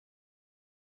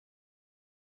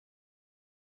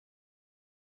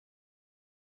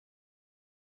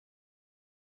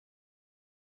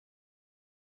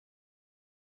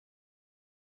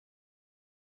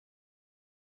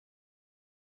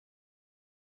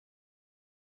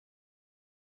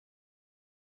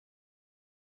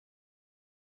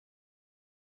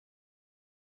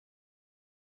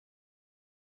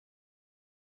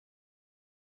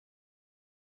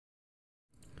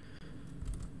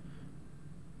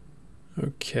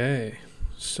Okay,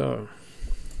 so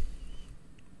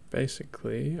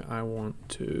basically I want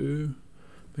to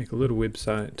make a little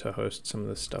website to host some of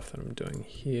the stuff that I'm doing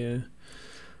here.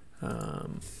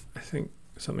 I think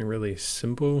something really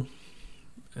simple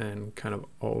and kind of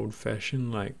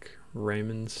old-fashioned, like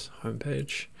Raymond's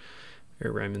homepage.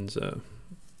 Eric Raymond's a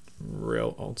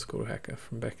real old-school hacker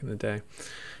from back in the day.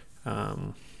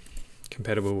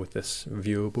 Compatible with this,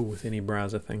 viewable with any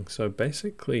browser thing. So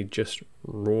basically just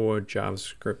raw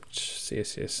JavaScript,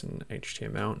 CSS and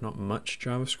HTML, not much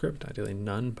JavaScript, ideally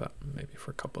none, but maybe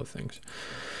for a couple of things.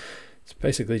 It's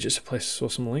basically just a place to store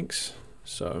some links.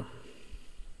 So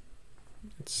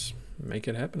let's make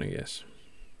it happen, I guess.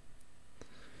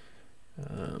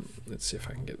 Let's see if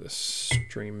I can get this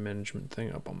stream management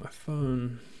thing up on my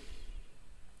phone.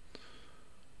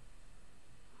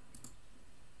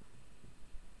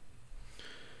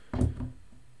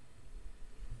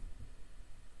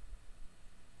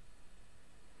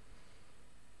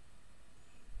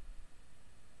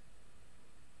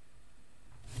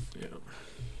 Yeah.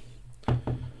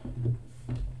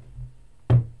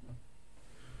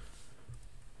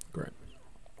 Great.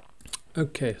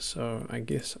 Okay, so I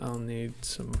guess I'll need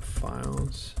some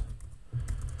files.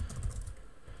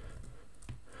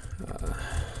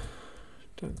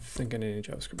 Don't think I need any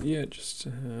JavaScript yet, just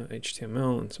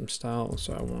HTML and some style.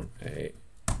 So I want a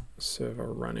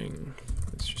server running.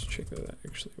 Let's just check that that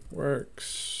actually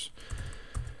works.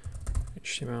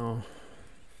 HTML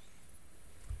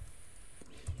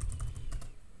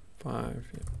 5,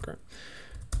 yeah, great.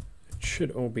 It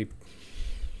should all be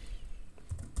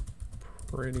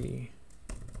pretty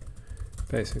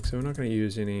basic. So we're not going to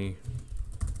use any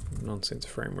nonsense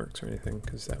frameworks or anything,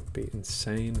 because that would be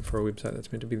insane for a website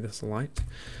that's meant to be this light.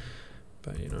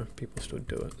 But you know, people still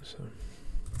do it. So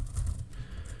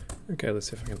okay,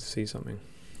 let's see if I can see something.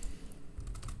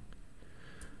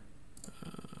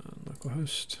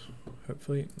 Localhost,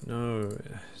 hopefully. No,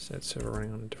 is that server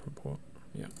running on a different port?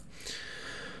 Yeah.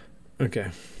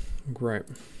 Okay, great.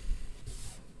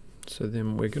 So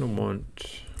then we're going to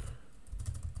want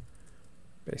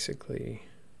basically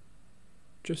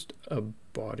just a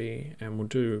body, and we'll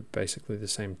do basically the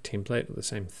same template or the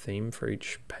same theme for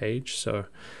each page. So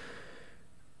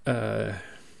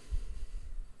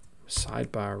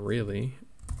sidebar really.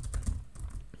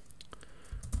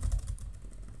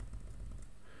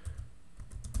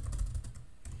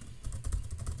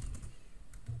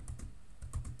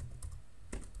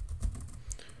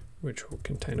 Which will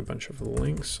contain a bunch of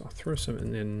links. I'll throw some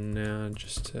in there now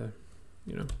just to,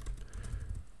 you know,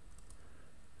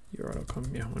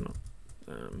 URL.com, yeah, why not?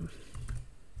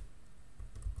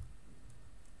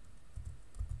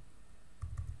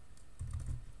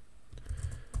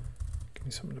 Give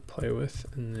me something to play with,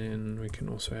 and then we can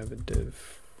also have a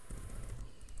div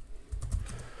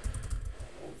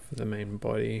for the main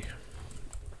body.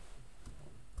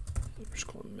 I'll just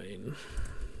call it main.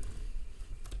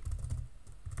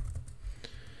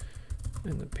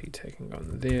 And the p tag can go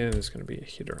on there. There's going to be a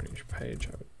header on each page,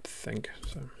 I would think.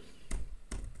 So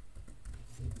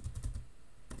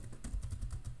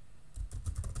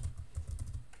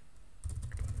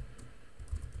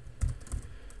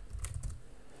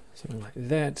something like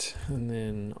that. And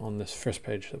then on this first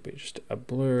page, there'll be just a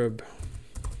blurb.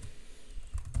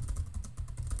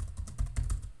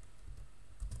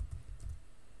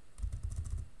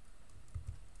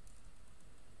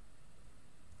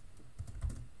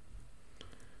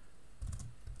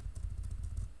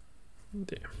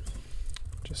 There,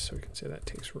 just so we can see that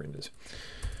text renders.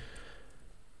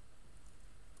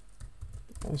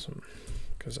 Awesome,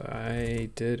 because I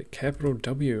did capital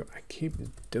W. I keep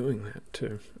doing that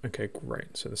too. Okay,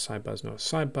 great. So the sidebar is not a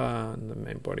sidebar, and the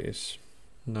main body is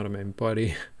not a main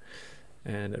body,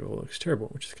 and it all looks terrible,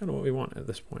 which is kind of what we want at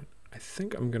this point. I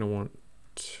think I'm going to want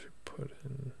to put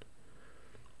in,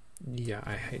 yeah,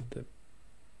 I hate the,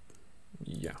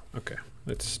 yeah, okay.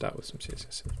 Let's start with some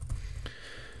CSS.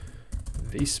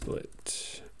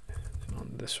 V-split, and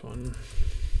on this one,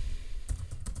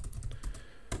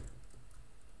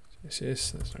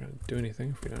 CSS, that's not going to do anything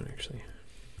if we don't actually.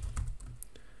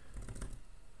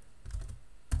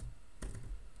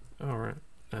 All right,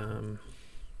 we're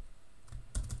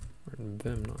in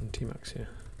Vim, not in Tmux here.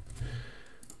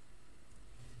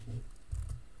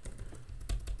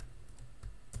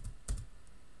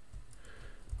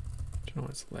 Do you know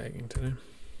what's lagging today?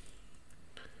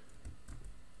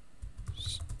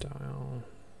 Style.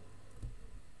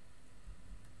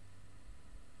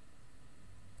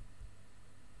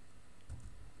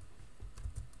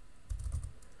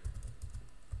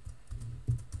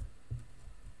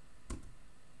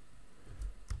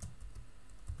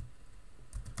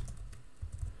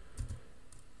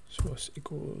 source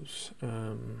equals what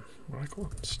do I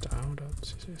call it?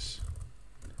 Style.css.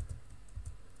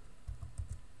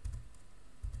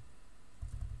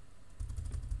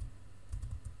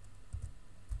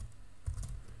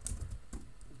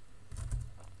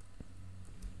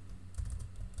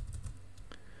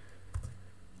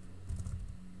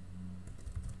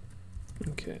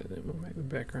 Okay, then we'll make the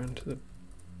background to the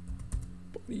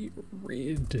body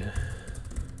red.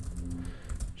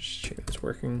 Just check it's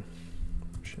working.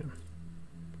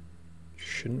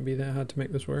 Shouldn't be that hard to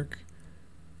make this work,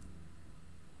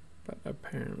 but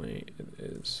apparently it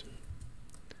is.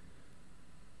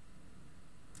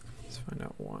 Let's find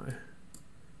out why.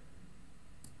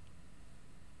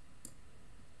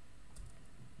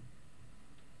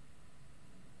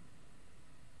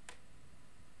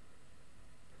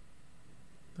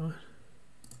 What?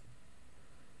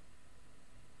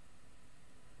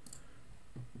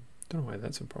 Don't know why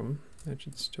that's a problem. That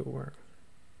should still work.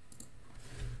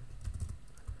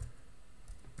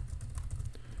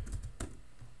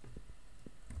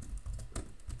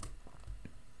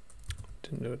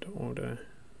 Didn't do it to order.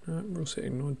 Rule set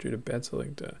ignored due to bad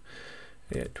selector.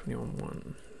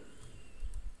 8821.1.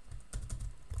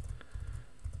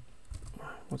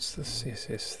 What's the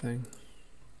CSS thing?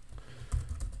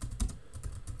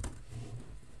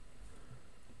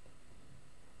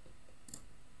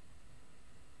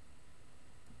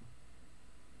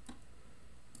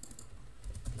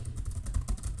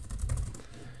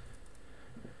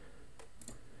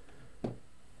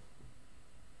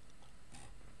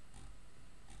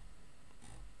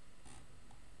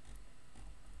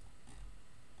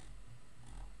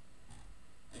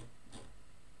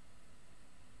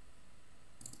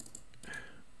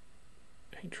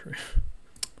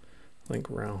 Link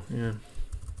rel, yeah.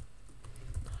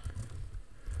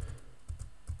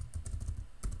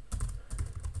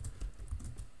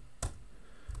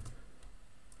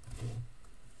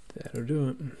 That'll do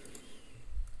it.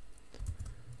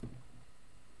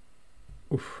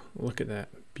 Oof, look at that.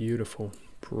 Beautiful.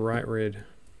 Bright red.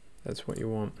 That's what you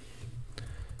want.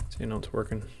 So you know it's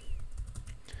working.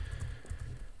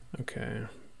 Okay,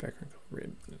 background color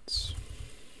red. It's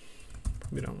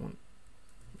probably don't want.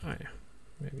 Oh yeah.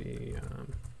 Maybe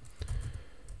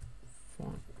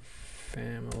font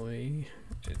family,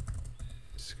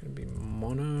 it's going to be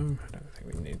mono. I don't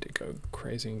think we need to go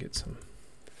crazy and get some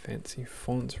fancy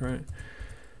fonts, right?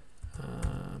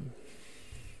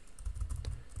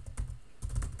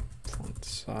 Font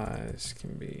size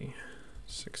can be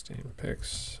 16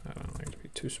 pixels. I don't like it to be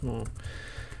too small.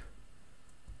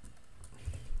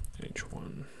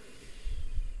 H1.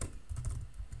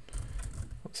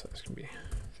 Font size can be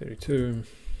 32.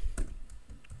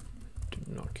 Do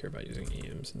not care about using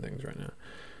EMs and things right now.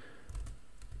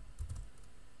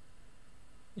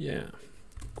 Yeah,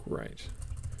 great.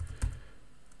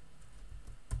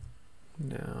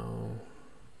 Now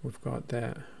we've got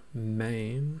that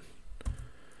main.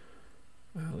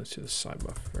 Let's do the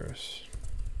sidebar first.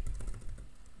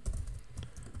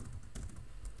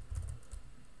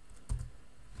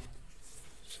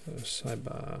 So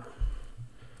sidebar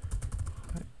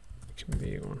can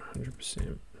be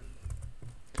 100%.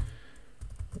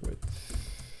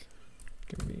 Width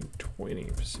can be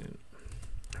 20%.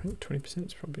 I think 20%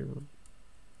 is probably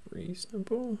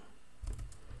reasonable.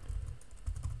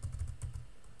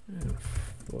 And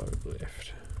float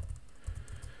left.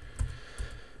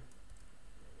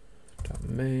 Dot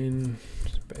main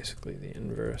is basically the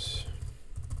inverse.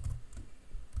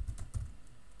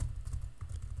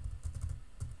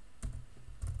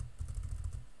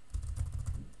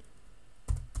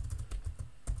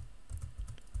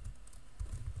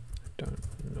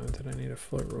 I need a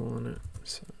float rule on it,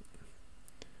 so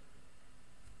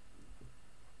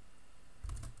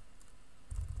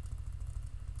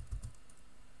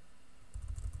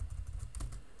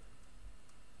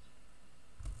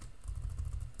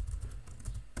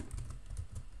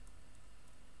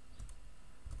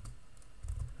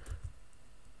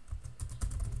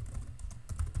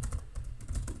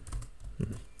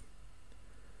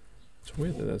it's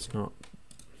weird that that's not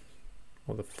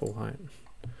or the full height.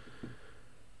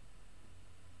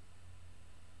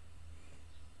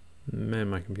 Man,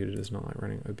 my computer does not like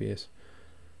running OBS.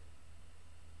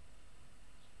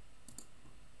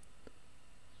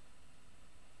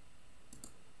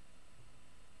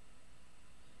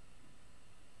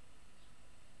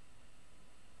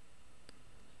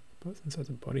 Both inside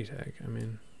the body tag, I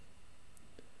mean.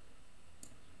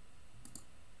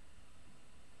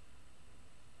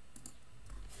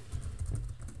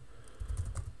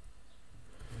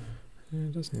 Yeah,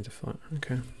 it does need to float,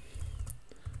 okay.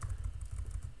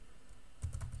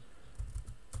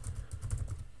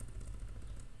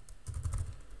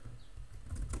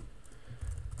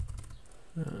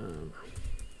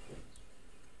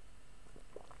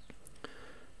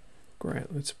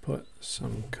 Great, let's put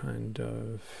some kind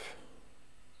of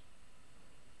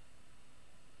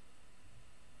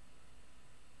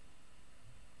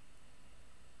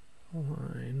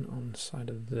line on the side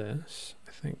of this.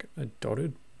 I think a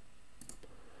dotted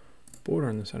border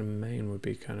on the side of main would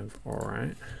be kind of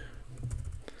alright.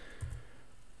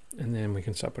 And then we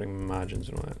can start putting margins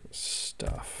and all that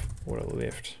stuff. Border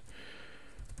left,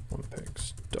 1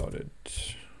 pix, dotted,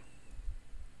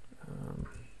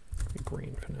 be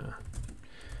green for now.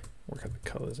 Work out the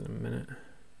colors in a minute.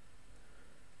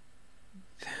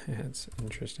 That's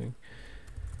interesting.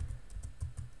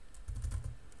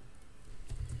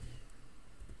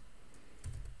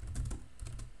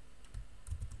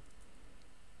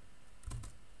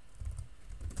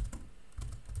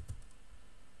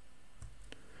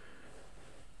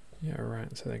 Yeah,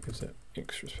 right, so that gives it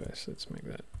extra space. Let's make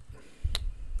that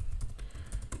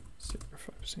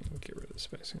 0.5%, get rid of the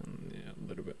spacing on there a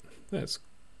little bit. That's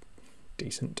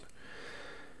decent.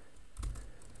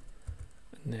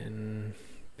 And then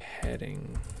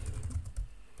padding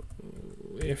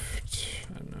left,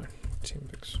 I don't know, 10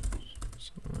 pixels,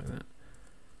 something like that.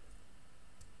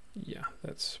 Yeah,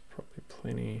 that's probably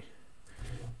plenty.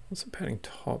 What's the padding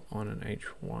top on an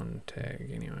H1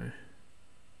 tag anyway?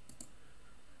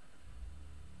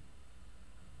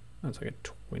 That's like a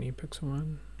 20 pixel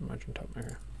one. Margin top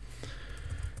marker.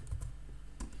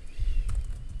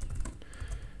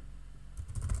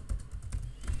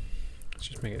 Let's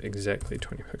just make it exactly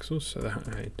 20 pixels so that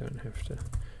I don't have to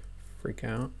freak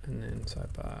out. And then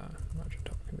sidebar margin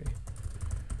top can be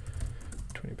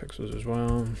 20 pixels as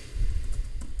well.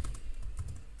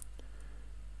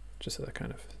 Just so they're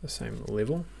kind of the same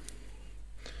level.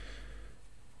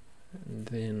 And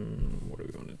then what do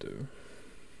we want to do?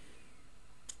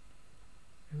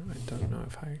 I don't know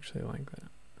if I actually like that.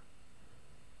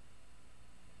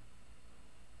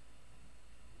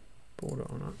 Border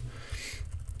or not.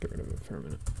 Get rid of it for a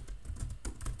minute.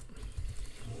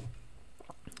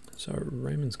 So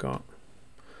Raymond's got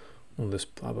all this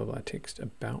blah blah blah text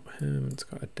about him. It's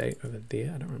got a date over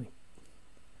there. I don't really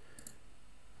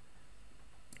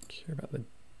care about the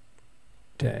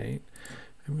date.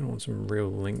 I'm going to want some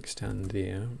real links down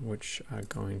there, which are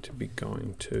going to be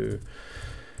going to,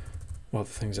 well, the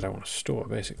things that I want to store,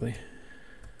 basically.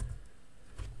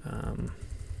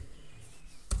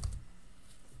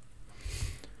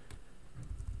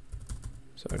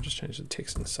 So I just changed the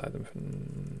text inside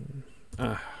them.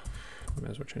 I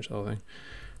might as well change the whole thing.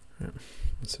 Right.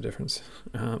 What's the difference?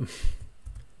 So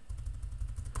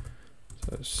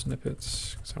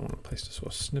snippets, because I want a place to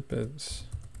store snippets,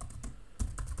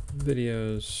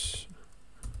 videos,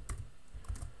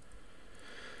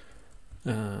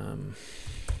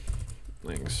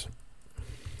 links.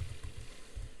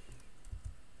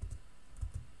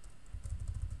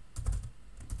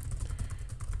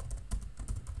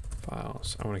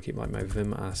 Files. I want to keep like my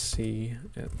Vim RC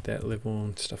at that level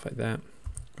and stuff like that.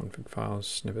 Config files,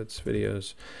 snippets,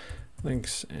 videos,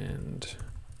 links, and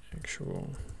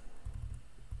actual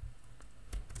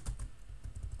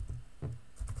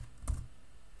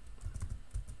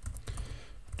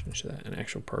change that, and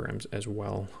actual programs as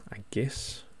well, I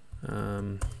guess.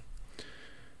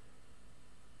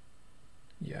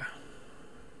 Yeah.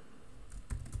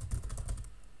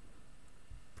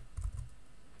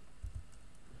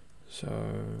 So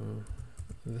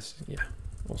this, yeah,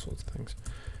 all sorts of things.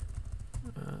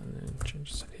 And then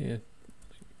change this here,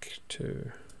 link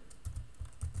to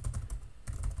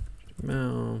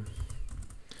HTML,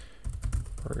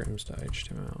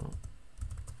 programs.html,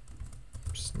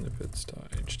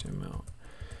 snippets.html,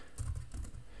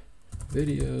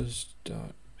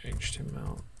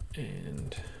 videos.html,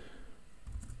 and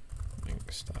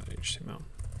links.html.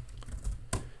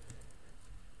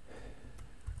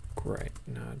 Great.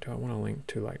 Now, do I want to link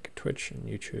to like Twitch and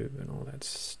YouTube and all that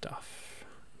stuff?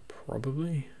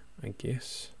 Probably, I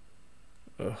guess.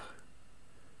 Ugh.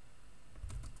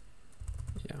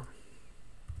 Yeah.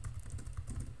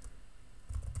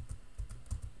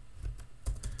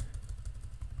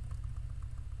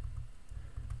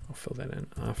 I'll fill that in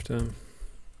after.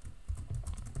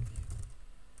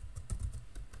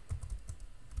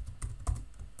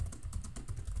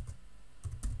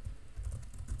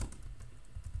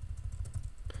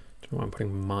 I'm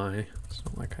putting my, it's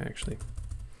not like I actually,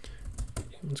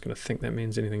 anyone's going to think that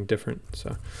means anything different,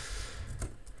 so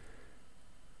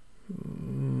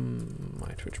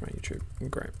my Twitch, my YouTube,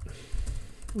 great.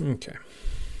 Okay,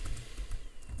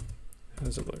 how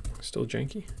does it look? Still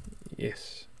janky?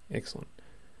 Yes, excellent.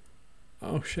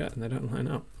 Oh shit, and they don't line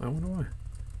up. I wonder why.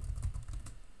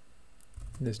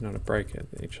 There's not a break at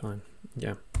each line.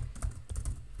 Yeah.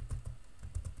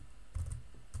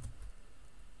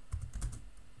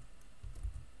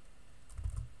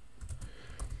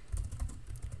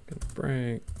 Gonna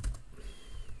break.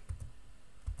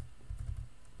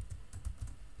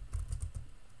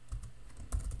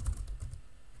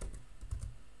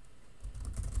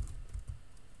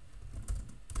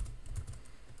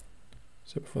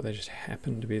 So before they just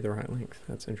happen to be the right length.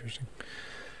 That's interesting.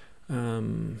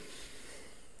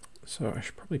 So I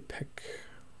should probably pick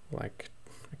like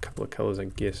a couple of colors, I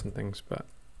guess, and things, but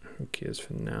who cares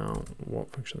for now?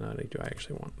 What functionality do I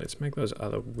actually want? Let's make those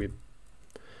other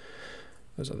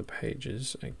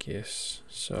pages, I guess.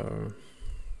 So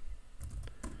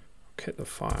I'll kit the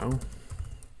file.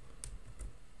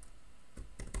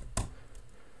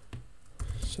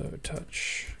 So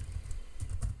touch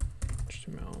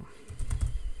HTML,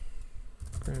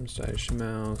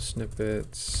 grams.html,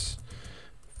 snippets,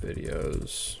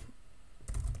 videos,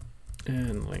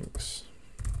 and links,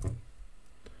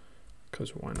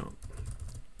 because why not?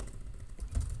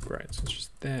 Great, so it's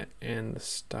just that and the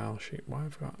style sheet. Why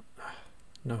I've got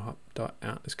no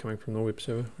hop.out is coming from the web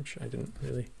server, which I didn't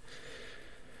really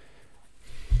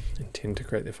intend to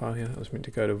create the file here. I was meant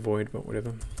to go to void, but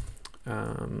whatever.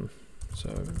 So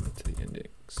to the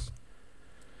index.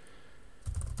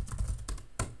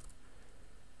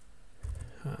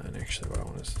 And actually what I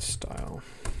want is the style.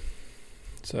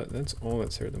 So that's all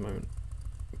that's there at the moment.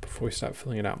 Before we start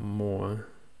filling it out more,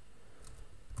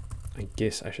 I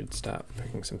guess I should start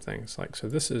picking some things. Like, so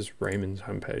this is Raymond's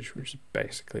homepage, which is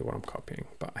basically what I'm copying,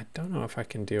 but I don't know if I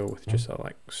can deal with just a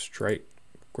like straight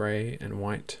gray and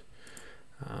white.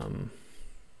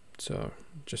 So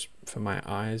just for my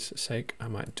eyes' sake, I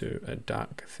might do a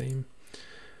dark theme.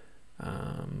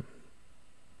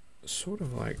 Sort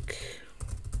of like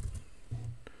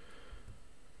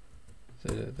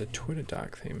the Twitter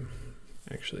dark theme,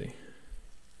 actually.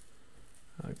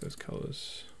 I like those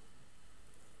colors.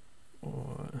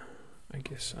 Or I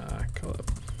guess color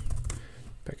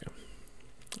picker.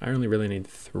 I only really need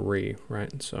 3,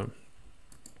 right? So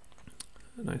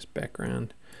a nice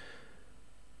background.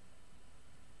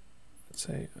 Let's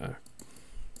say a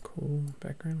cool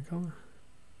background color.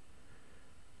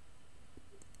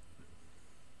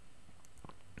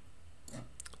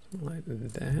 Something like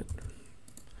that.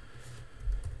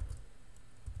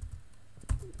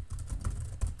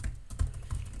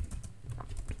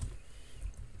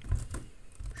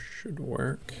 Should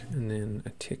work. And then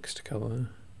a text color,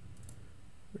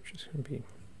 which is going to be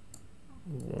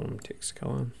warm text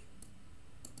color.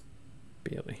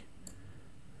 Barely.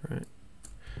 Right.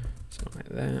 Something like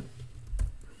that.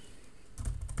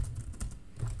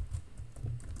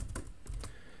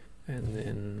 And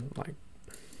then like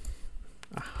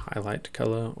a highlight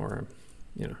color, or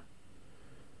you know,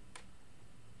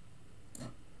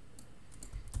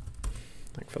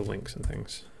 like for links and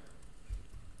things.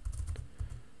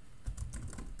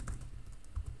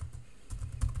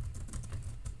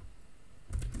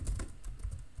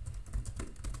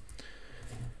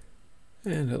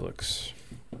 And it looks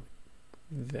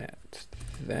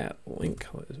that link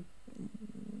color is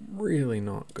really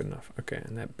not good enough. Okay,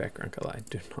 and that background color I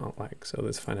do not like, so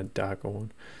let's find a darker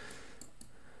one.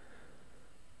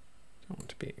 I want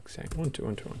to be exact. 1, 2,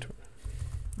 1, 2, 1, 2.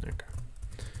 Okay.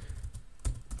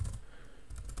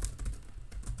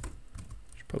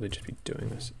 Should probably just be doing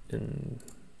this in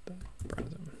the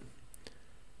browser.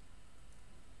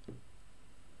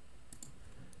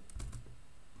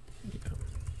 Yeah.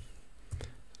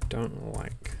 Don't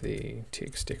like the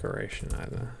text decoration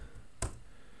either.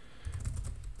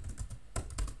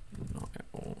 Not at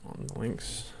all on the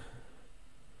links.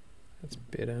 That's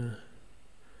better.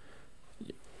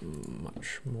 Yeah,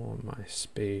 much more my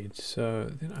speed. So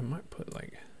then I might put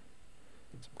like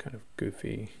some kind of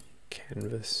goofy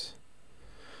canvas,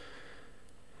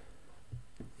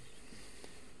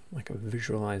 like a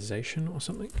visualization or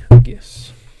something, I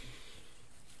guess,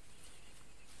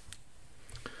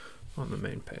 on the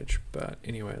main page. But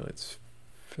anyway, let's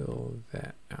fill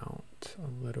that out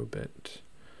a little bit.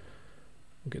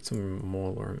 We'll get some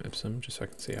more lorem ipsum just so I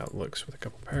can see how it looks with a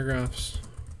couple paragraphs.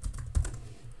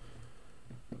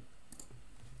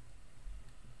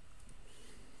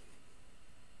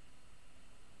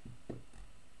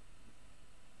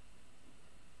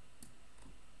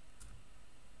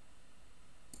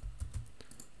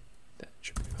 That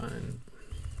should be fine.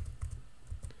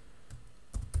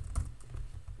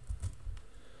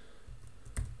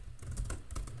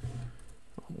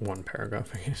 One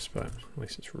paragraph, I guess, but at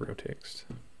least it's real text.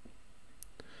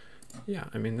 Yeah,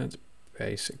 I mean, that's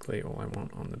basically all I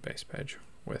want on the base page,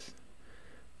 with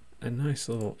a nice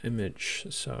little image.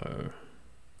 So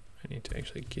I need to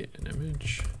actually get an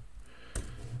image.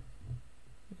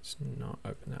 It's not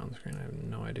open there on the screen. I have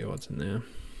no idea what's in there.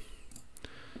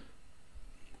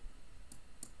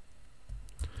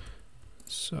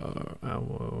 So I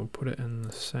will put it in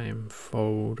the same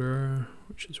folder,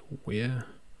 which is where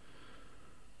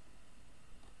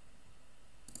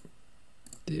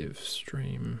div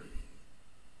stream.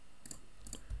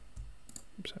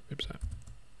 Website.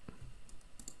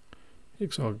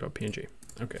 xorg.png.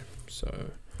 Okay,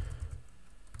 so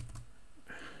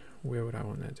where would I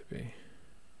want that to be?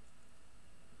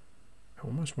 I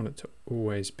almost want it to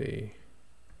always be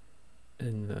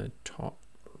in the top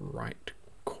right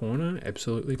corner,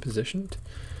 absolutely positioned.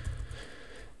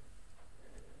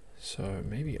 So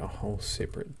maybe a whole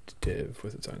separate div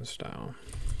with its own style.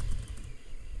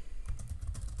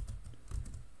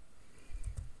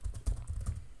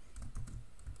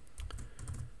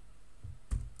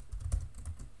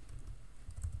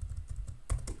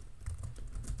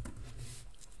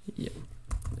 Yep,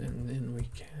 and then we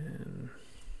can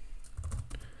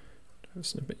do a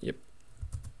snippet. Yep,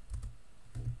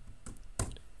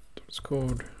 it's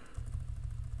called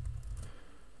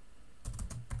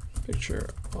picture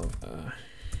of a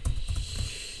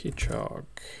hedgehog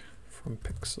from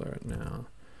Pixlr. Now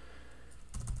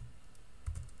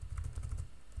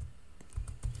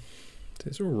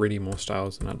there's already more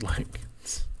styles than I'd like.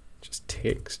 It's just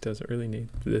text. Does it really need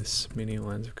this many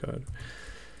lines of code?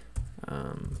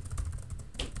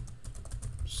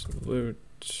 Salute.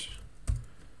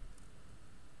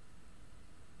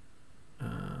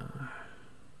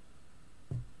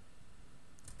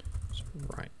 So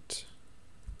right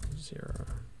 0.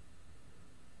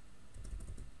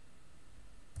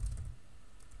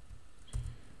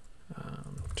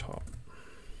 Top.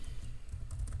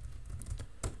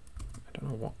 I don't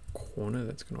know what corner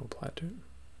that's going to apply to.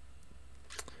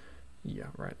 Yeah,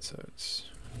 right. So it's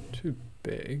too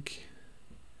big.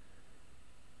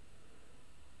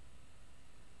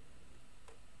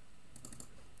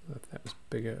 If that was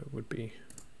bigger, it would be.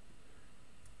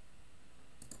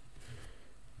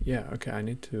 Yeah, okay, I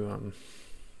need to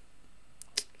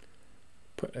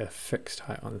put a fixed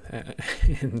height on that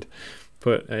and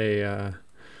put a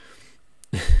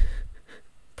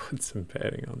put some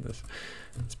padding on this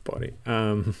body.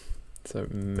 So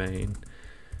main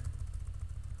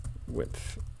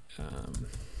width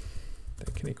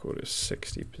that can equal to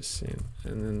 60%,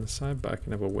 and then the sidebar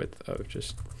can have a width of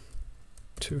just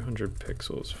 200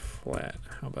 pixels flat.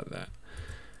 How about that?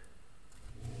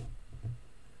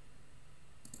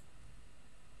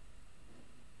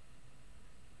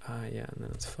 Yeah, and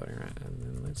then it's floating right, and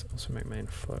then let's also make main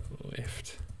float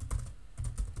left.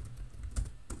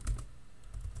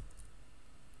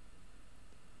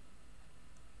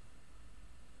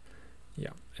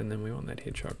 Yeah, and then we want that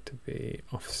hedgehog to be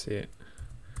offset.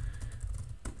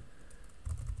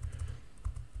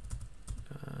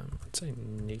 I'd say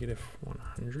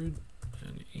 -100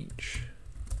 in each.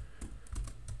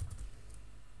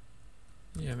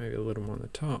 Yeah, maybe a little more on the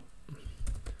top.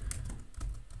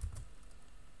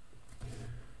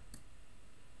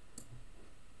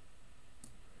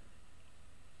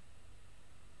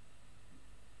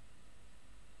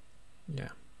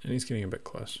 Yeah, and he's getting a bit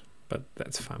close, but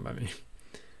that's fine by me.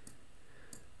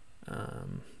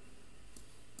 Let's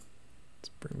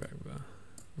bring back the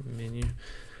menu.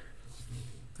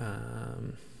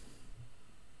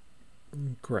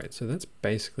 Great, so that's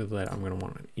basically the layout I'm going to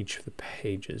want on each of the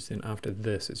pages. Then after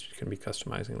this, it's just going to be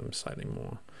customizing them slightly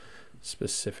more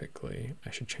specifically.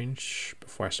 I should change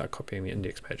before I start copying the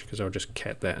index page, because I'll just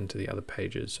cat that into the other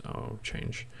pages. I'll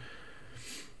change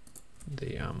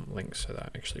the links so they're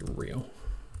actually real.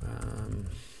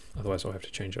 Otherwise I'll have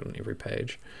to change it on every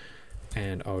page,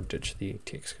 and I'll ditch the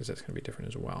text because that's going to be different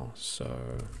as well.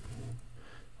 So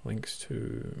links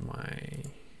to my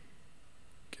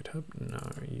GitHub, no,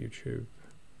 YouTube.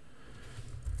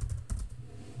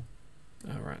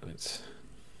 All right, let's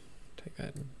take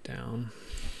that down.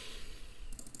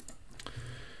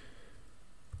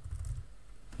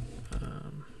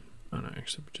 Oh no,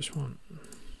 actually we just want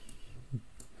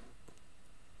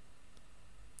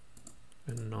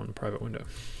a non-private window.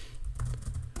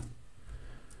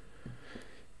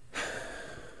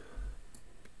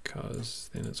 Because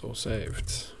then it's all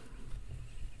saved.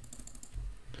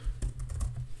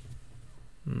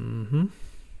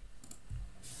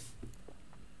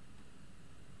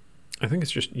 I think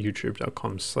it's just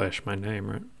youtube.com/my name,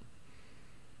 right?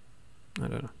 I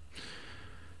don't know.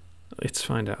 Let's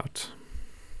find out.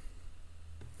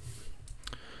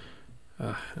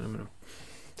 And I'm gonna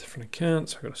different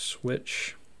accounts. I gotta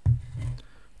switch.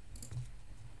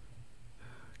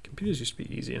 Computers used to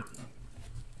be easier.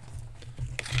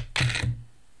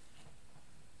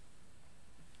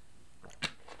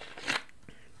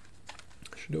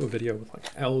 do a video with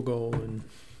like algo and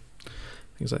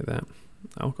things like that.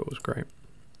 Algo was great.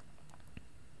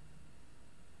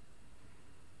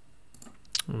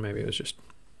 Or maybe it was just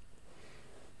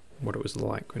what it was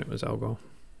like when it was algo.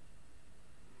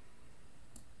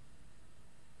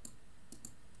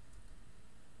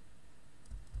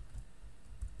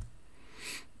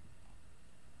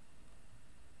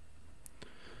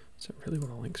 Is that really what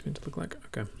a link's meant to look like?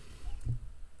 Okay.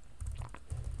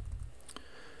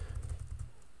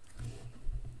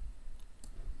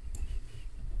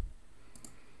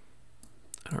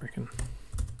 I reckon.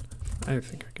 I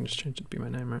think I can just change it to be my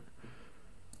name, right?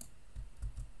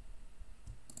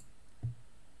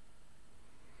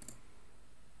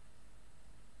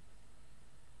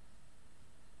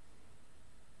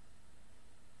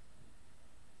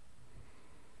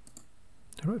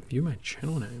 How do I view my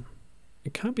channel name?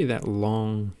 It can't be that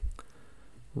long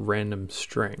random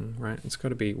string, right? It's got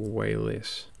to be way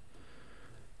less.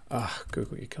 Ah,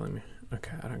 Google, you're killing me.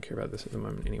 Okay, I don't care about this at the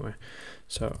moment anyway.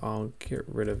 So I'll get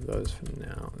rid of those for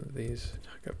now. These,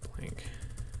 I got blank.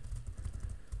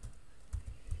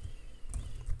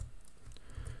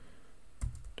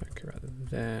 Don't care about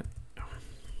that. Oh,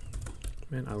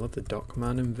 man, I love the dot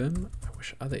command in Vim. I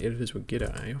wish other editors would get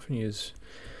it. I often use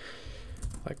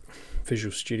like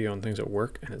Visual Studio and things at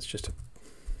work, and it's just a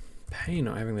pain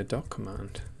not having the dot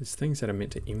command. There's things that are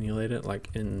meant to emulate it, like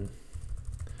and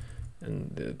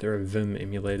there are Vim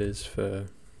emulators for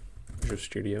Visual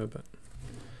Studio, but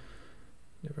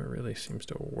never really seems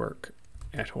to work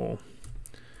at all.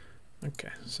 Okay,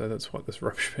 so that's what this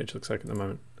rubbish page looks like at the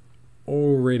moment.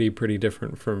 Already pretty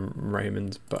different from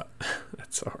Raymond's, but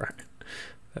that's all right.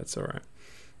 That's all right.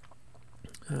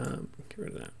 Get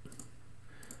rid of that.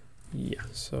 Yeah,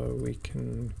 so we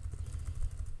can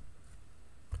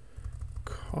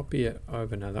copy it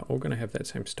over. Now they're all going to have that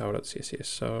same style.css,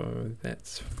 so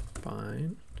that's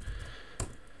fine.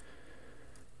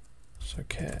 So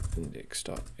cat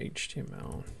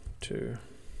index.html to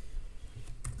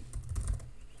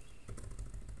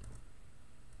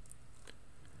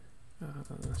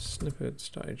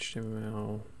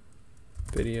snippets.html,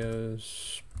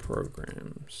 videos,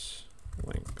 programs,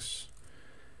 links,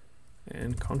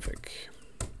 and config.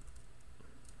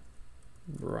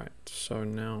 Right, so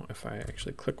now if I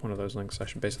actually click one of those links, I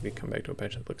should basically come back to a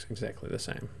page that looks exactly the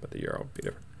same, but the URL will be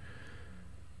different.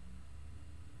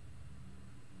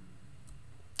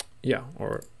 Yeah,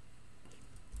 or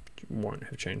it won't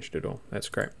have changed at all. That's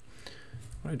great.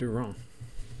 What did I do wrong?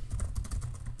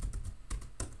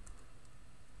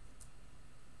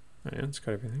 Oh yeah, it's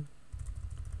got everything.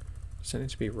 Does that need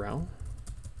to be rel?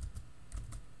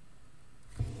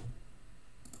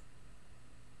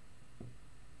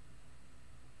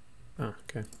 Oh,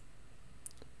 okay.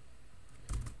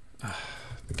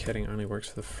 The catting only works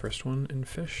for the first one in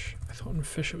fish. I thought in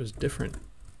fish it was different.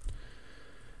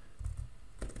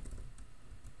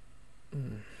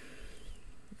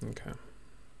 Okay.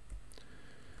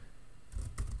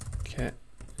 Cat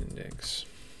index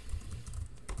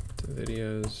to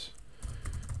videos,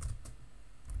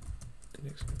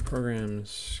 index to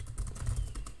programs,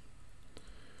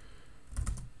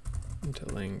 into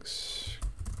links,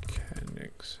 cat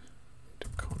index to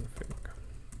config.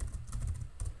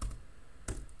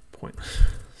 Point.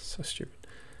 So stupid.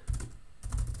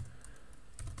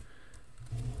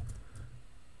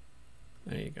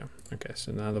 There you go. Okay,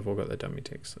 so now they've all got the dummy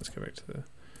text. Let's go back to the...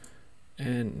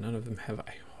 And none of them have a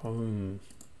home.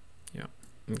 Yeah,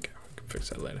 okay, we can fix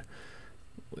that later.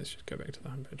 Let's just go back to the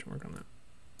home page and work on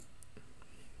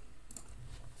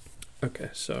that. Okay,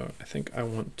 so I think I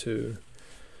want to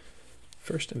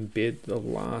first embed the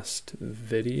last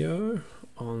video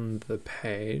on the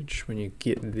page when you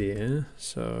get there.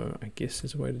 So I guess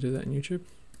there's a way to do that in YouTube.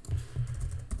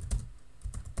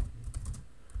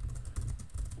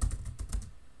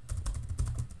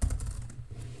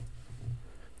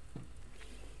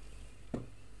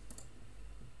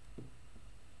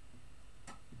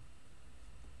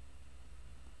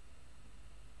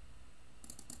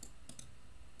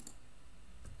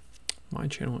 My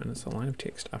channel, and it's a line of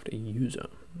text after user.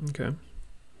 Okay.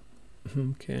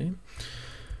 Okay.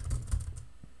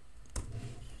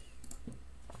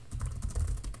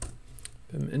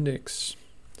 Vim index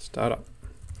startup.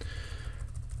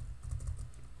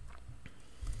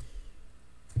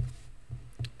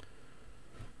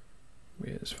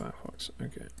 Where's Firefox?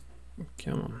 Okay.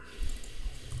 Come on.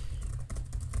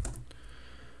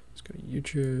 Let's go to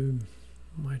YouTube.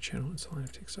 My channel, it's a line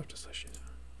of text after /user.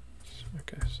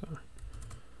 Okay, so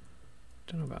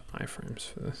don't know about iframes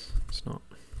for this. It's not,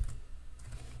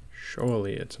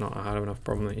 surely it's not a hard enough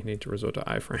problem that you need to resort to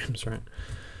iframes, right?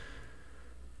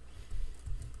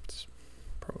 It's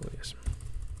probably is.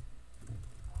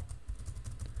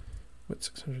 What,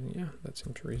 600? Yeah, that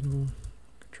seems reasonable.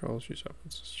 Controls use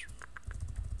upwards.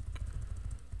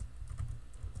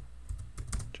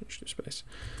 Change to space.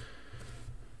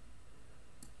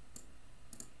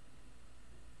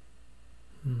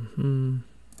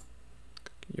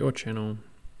 Your channel,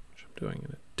 which I'm doing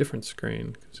in a different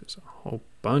screen because there's a whole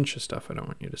bunch of stuff I don't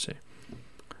want you to see.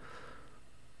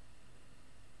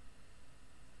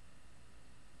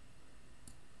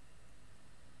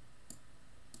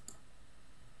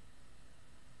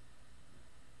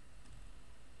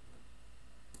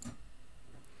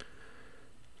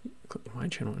 Click my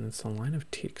channel and it's the line of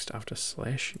text after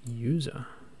 /user.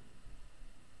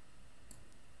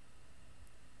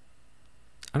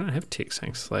 I don't have text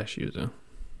saying /user.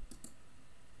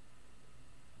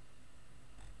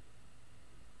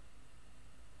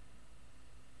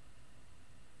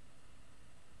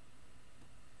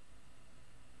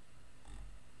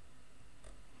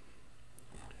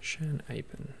 Shan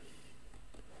Apen.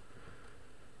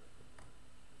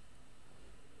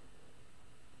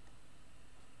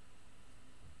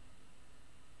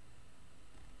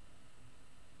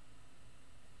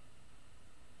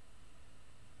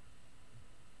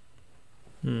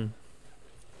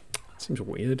 Seems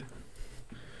weird.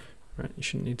 Right, you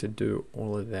shouldn't need to do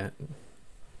all of that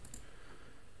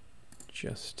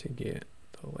just to get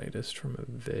the latest from a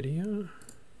video.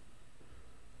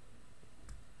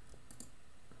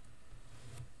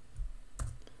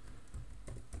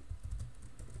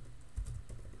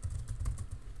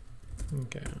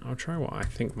 Okay, I'll try what I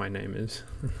think my name is.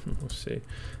 We'll see.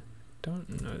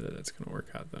 Don't know that that's going to work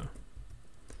out though.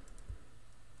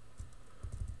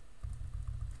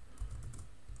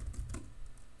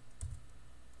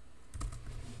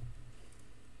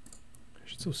 I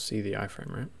should still see the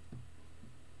iframe, right?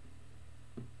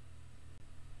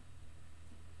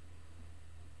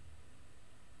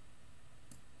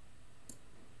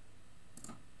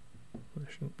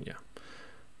 Yeah,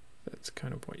 that's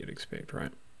kind of what you'd expect,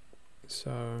 right?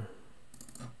 So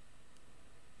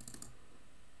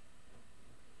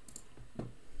I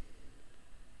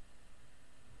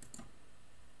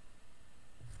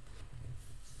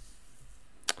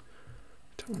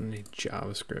don't need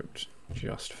JavaScript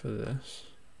just for this.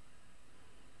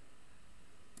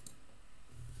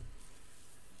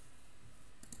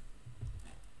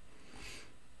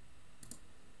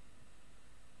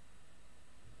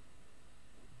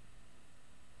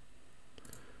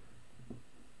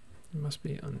 It must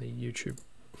be on the YouTube.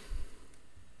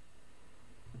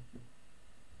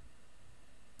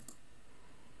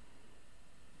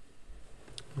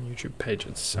 YouTube page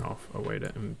itself, a way to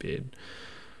embed.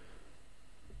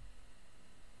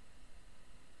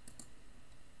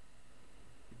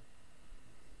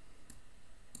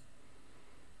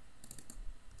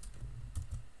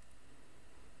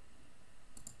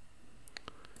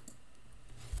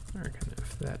 I reckon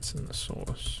if that's in the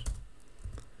source.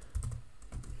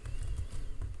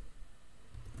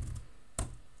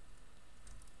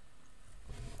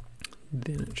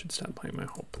 Then it should start playing my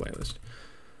whole playlist.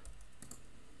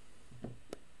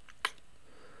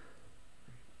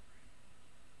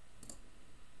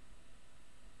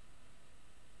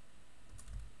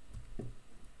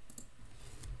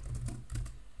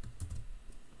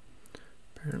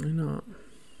 Apparently not.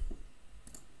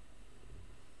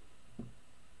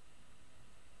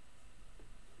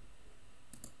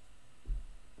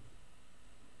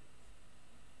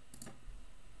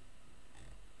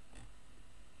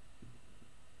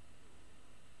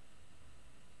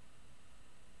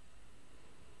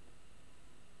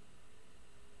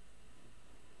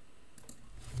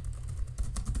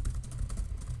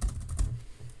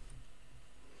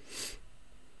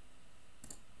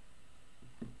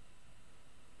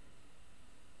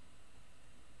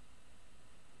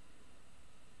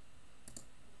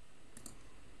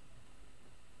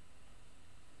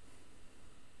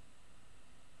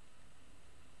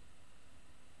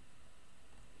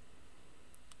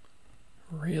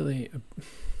 Really,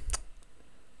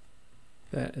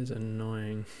 that is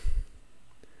annoying.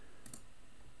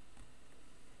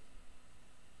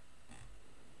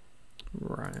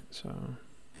 Right, so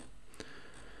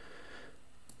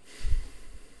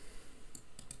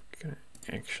gonna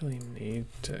actually need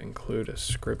to include a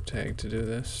script tag to do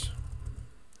this.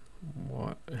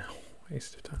 What a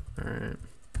waste of time. All right,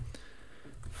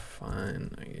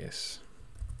 fine, I guess.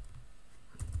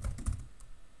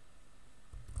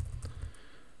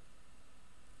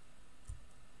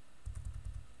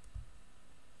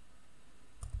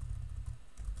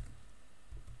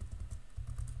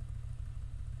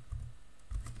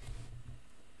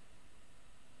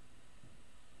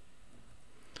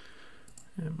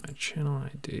 my channel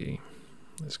ID.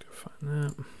 Let's go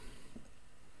find that.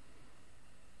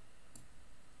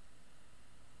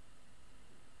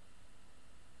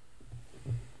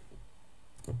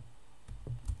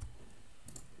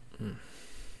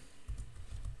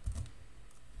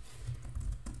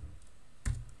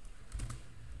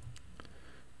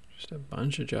 Just a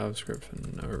bunch of JavaScript for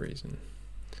no reason.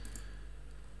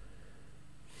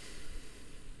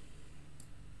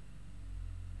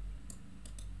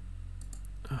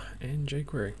 And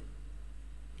jQuery.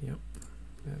 Yep,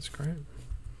 that's great.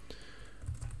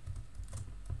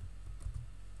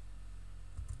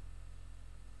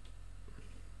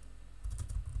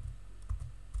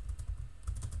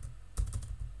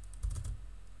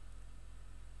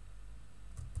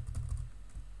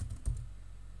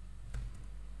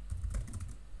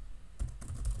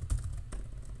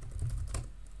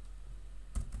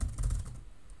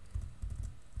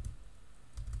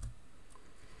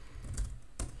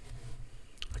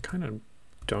 I kind of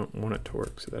don't want it to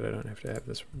work so that I don't have to have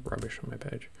this rubbish on my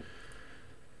page.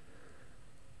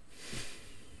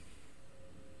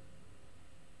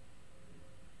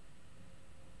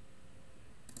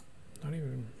 Not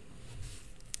even.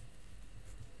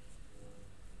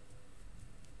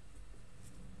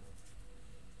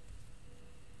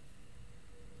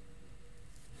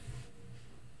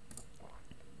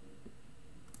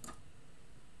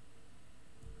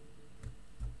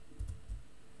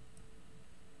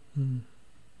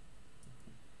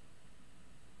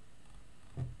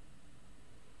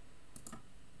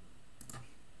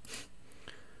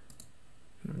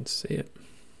 I don't see it.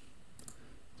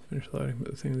 Let's finish loading,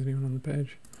 but the thing isn't even on the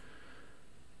page.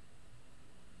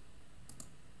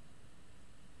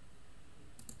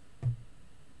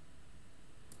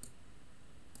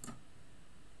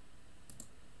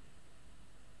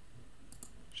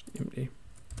 Just empty.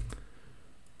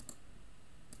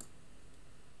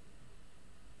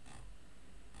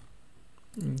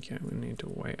 Okay, we need to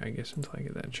wait, I guess, until I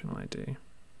get that channel ID.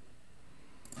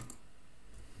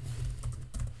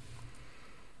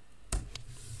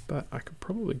 But I could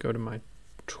probably go to my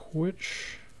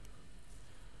Twitch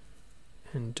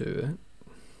and do it.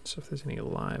 So if there's any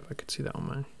live, I could see that on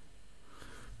my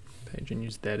page and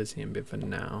use that as the embed for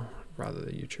now, rather than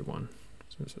the YouTube one,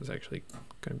 since it's actually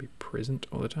going to be present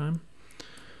all the time.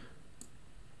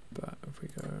 But if we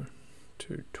go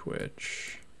to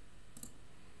Twitch,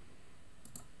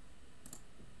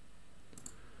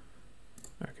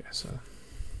 okay, so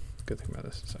the good thing about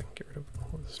this is I can get rid of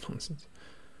all this nonsense.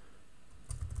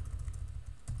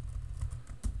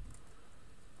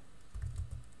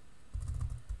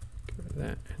 Get rid of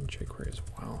that and jQuery as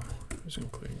well. Who's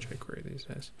including jQuery these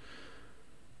days?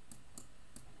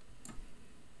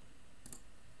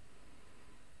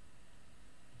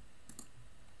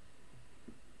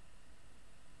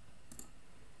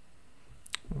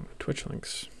 Oh, Twitch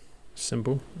link's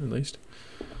simple, at least.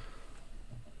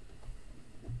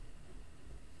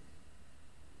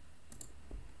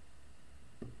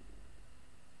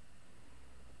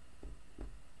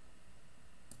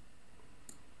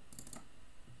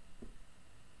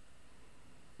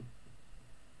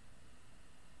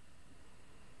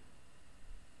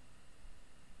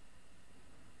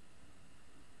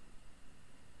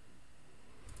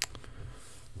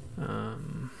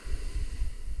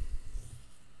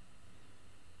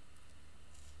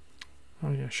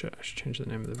 Oh yeah, shit, I should change the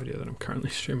name of the video that I'm currently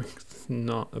streaming. It's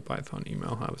not a Python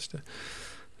email harvester.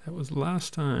 That was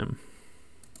last time.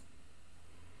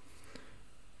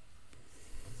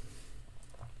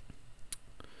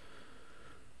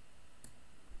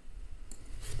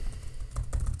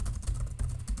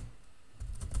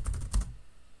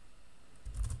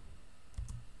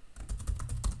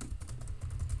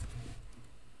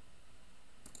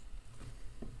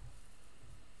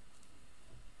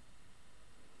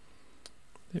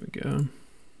 There we go.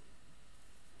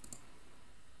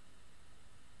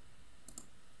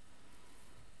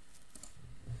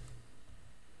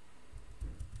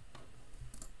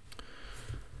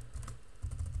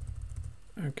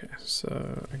 Okay,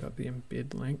 so I got the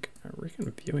embed link. I reckon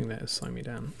viewing that is slowing me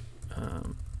down.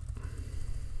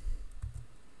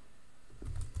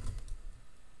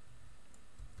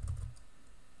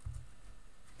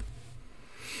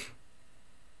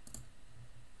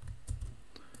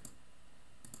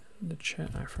 The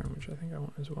chat iframe, which I think I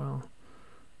want as well.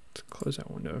 Let's close that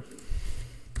window.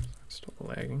 Stop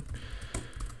lagging.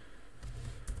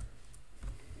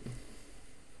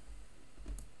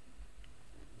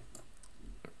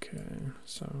 Okay,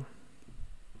 so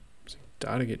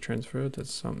data get transferred,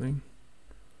 that's something.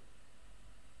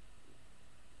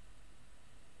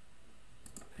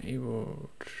 Enabled.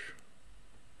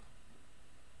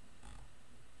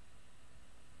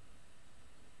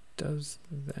 does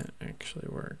that actually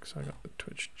work? So I got the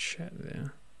Twitch chat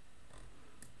there,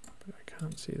 but I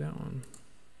can't see that one.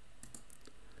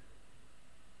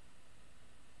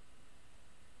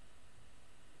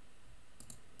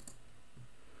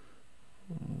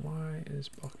 Why is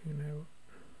blocking now?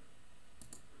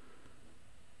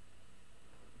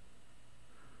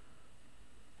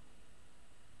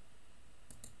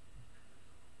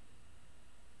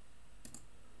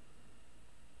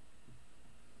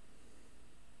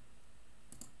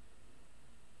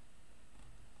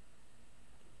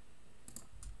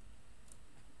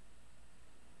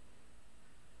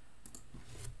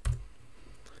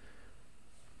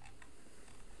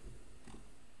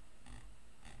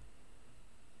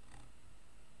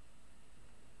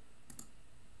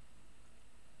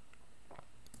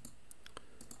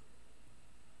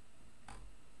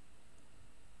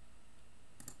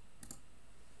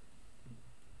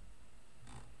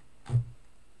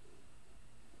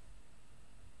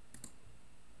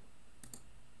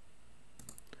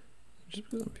 Just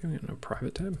because I'm viewing it in a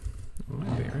private tab? It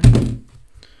might be, right?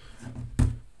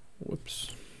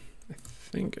 Whoops. I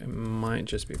think it might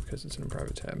just be because it's in a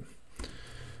private tab.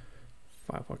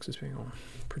 Firefox is being all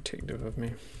protective of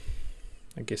me.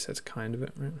 I guess that's kind of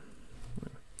it, right?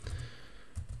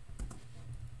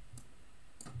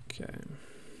 Okay.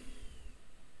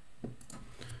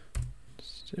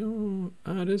 Still,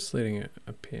 it is letting it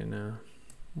appear now.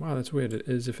 Wow, that's weird. It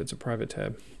is if it's a private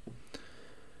tab.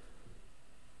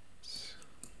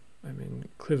 I mean,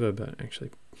 clever, but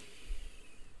actually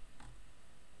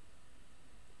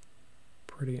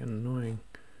pretty annoying.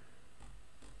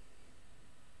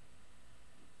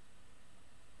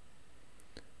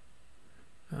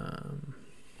 I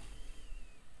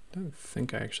don't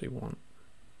think I actually want.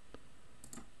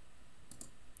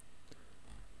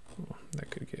 Oh, that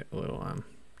could get a little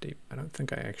deep. I don't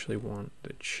think I actually want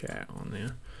the chat on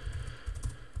there.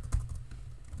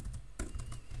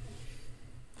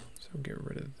 So we'll get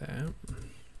rid of that.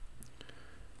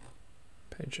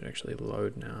 Page should actually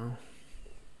load now.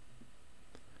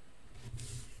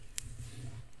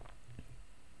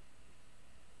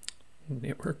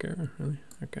 Network error, really?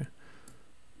 Okay.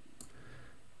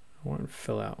 I won't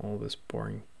fill out all this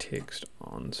boring text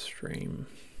on stream.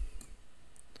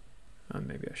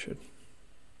 Maybe I should.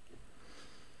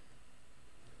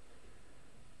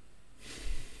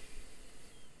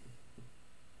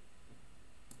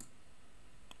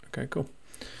 Okay, cool.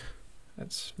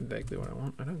 That's vaguely what I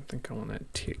want. I don't think I want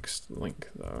that text link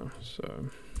though, so.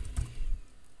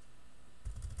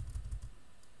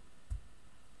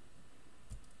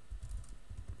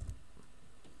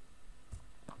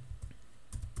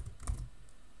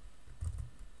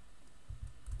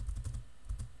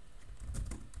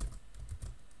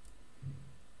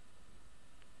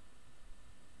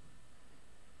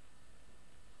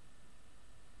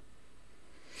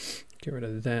 Get rid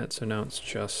of that, so now it's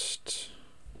just,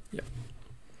 yeah,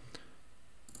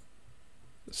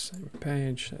 the same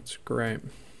page. That's great.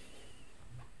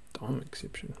 DOM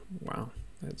exception. Wow,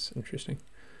 that's interesting.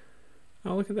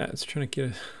 Oh, look at that. It's trying to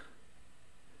get a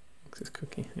access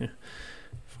cookie. Yeah,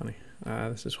 funny.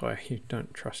 This is why you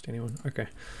don't trust anyone. Okay.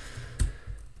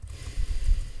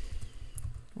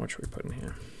 What should we put in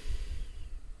here?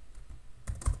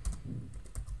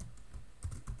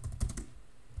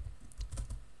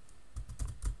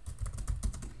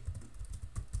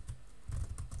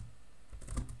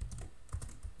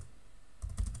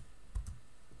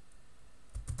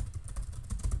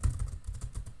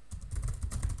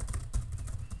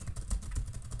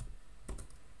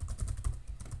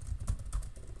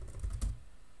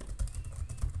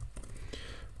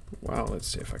 Wow, let's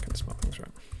see if I can spell things right.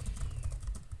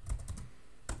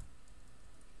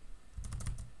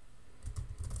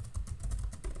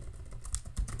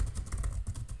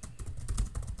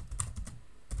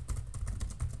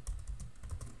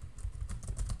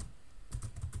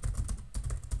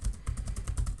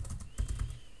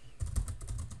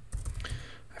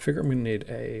 I figure I'm going to need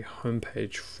a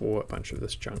homepage for a bunch of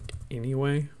this junk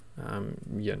anyway.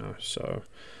 You know, so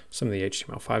some of the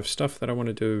HTML5 stuff that I want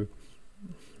to do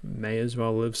may as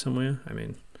well live somewhere. I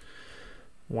mean,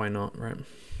 why not, right?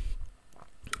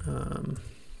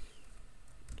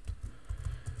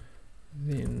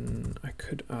 Then I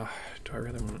could, do I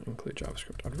really want to include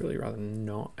JavaScript? I'd really rather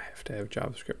not have to have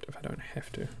JavaScript if I don't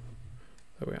have to.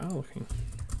 Though we are looking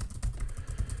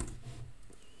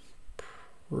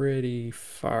pretty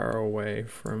far away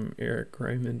from Eric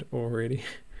Raymond already.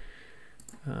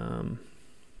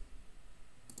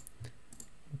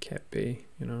 Cat B,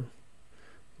 you know,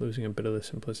 losing a bit of the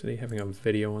simplicity. Having a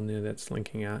video on there that's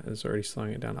linking out is already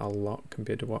slowing it down a lot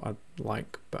compared to what I'd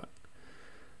like, but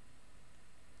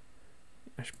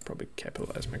I should probably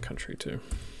capitalize my country too.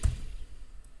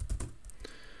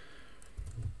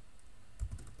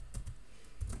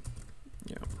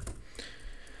 Yeah.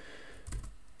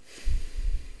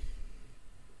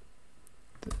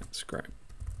 That's great.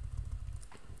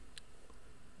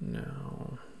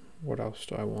 Now, what else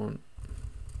do I want?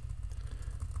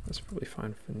 That's probably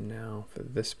fine for now. For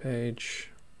this page,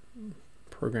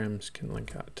 programs can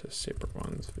link out to separate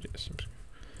ones. Videos.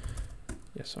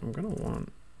 Yeah, so I'm gonna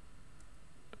want.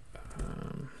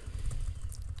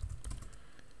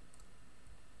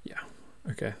 Yeah,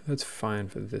 okay, that's fine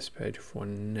for this page for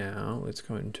now. Let's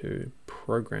go into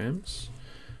programs.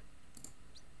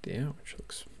 There, which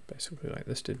looks basically like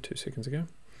this did 2 seconds ago.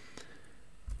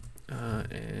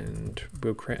 And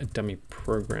we'll create a dummy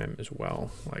program as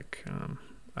well, like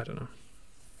I don't know,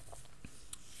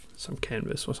 some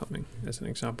canvas or something as an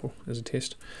example, as a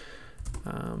test.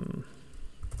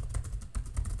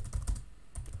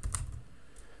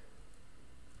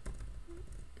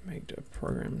 Make the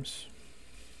programs.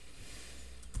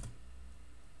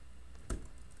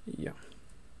 Yeah.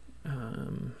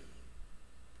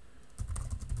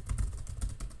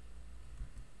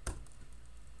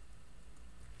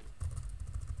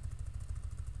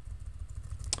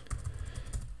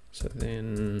 So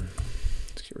then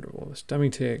let's get rid of all this dummy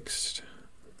text,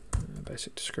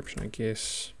 basic description, I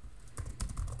guess.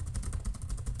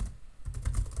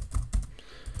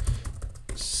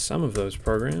 Some of those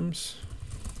programs.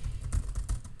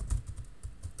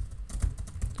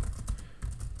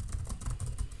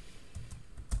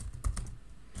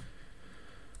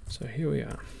 So here we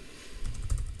are.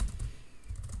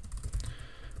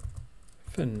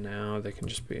 For now, they can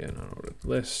just be an unordered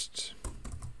list.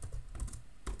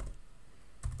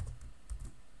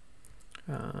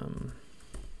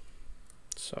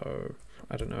 So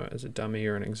I don't know, as a dummy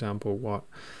or an example, what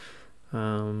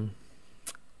might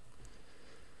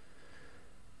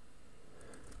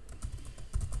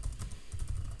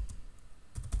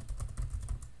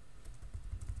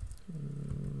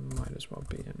as well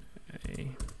be an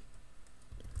A.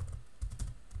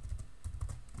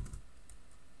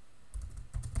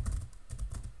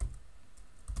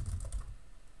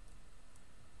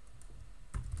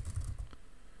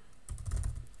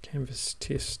 Canvas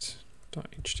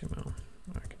test.html.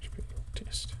 I can just be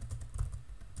test.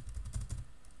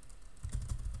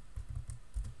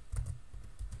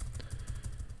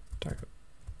 Type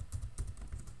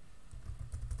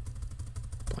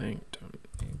blank, don't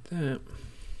need that.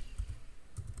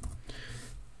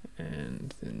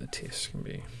 And then the test can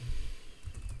be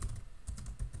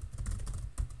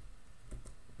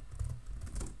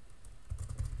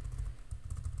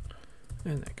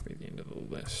and that can be the end of the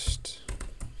list.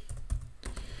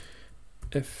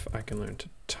 If I can learn to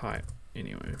type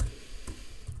anyway.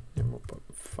 And we'll put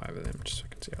 5 of them just so I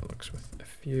can see how it looks with a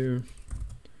few.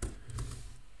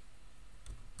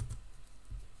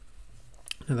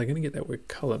 Now they're going to get that word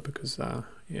color because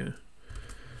yeah.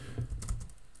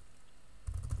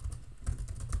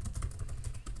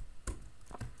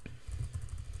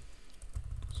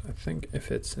 So I think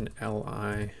if it's an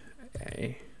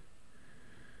LIA,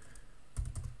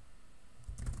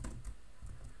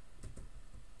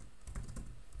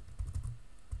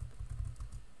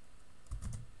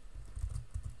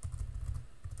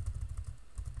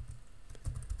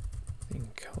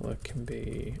 color can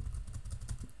be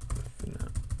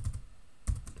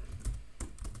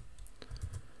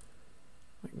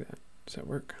like that. Does that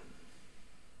work?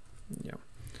 Yeah.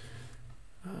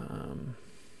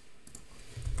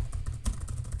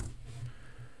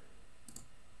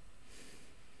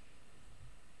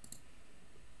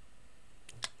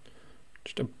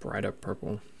 Just a brighter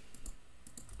purple.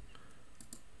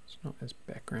 It's not as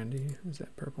backgroundy as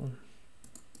that purple.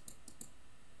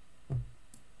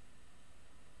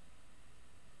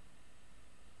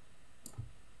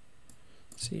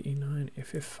 CE9,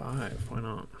 FF5, why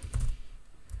not?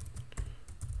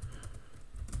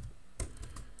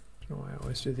 Don't know why I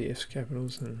always do the F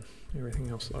capitals and everything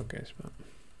else lowercase, but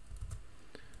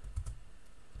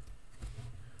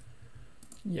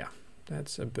yeah,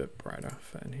 that's a bit brighter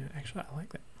for in here. Actually, I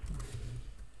like that.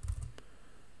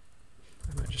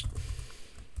 I might just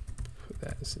put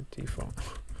that as the default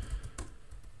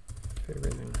for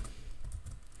everything.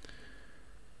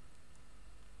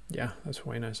 Yeah, that's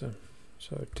way nicer.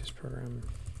 So test program,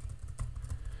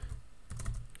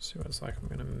 see what it's like. I'm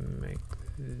gonna make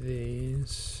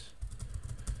these,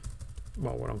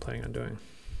 well, what I'm planning on doing.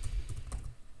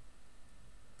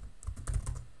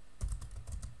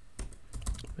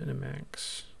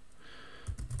 Minimax,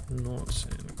 noughts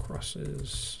and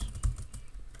crosses.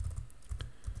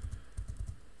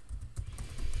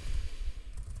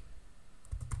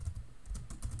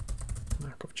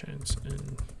 Markov chains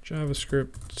in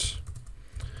JavaScript.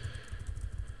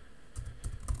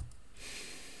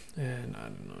 And I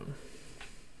don't know.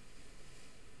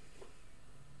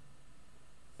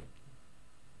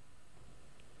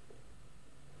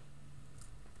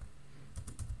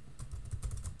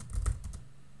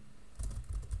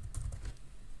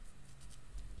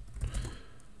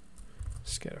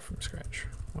 Scatter from scratch.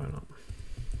 Why not?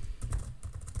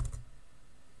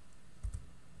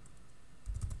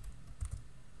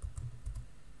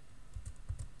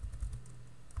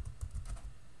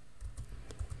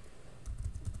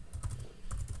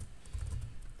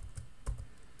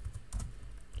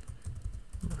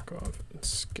 Markov and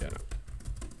scatter.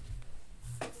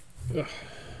 Ugh.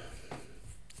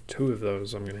 2 of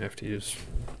those I'm going to have to use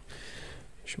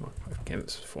Markov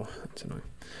canvas for. That's annoying.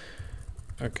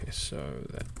 Okay, so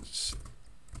that's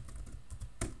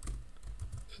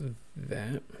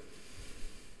that.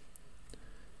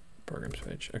 Programs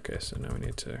page. Okay, so now we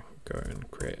need to go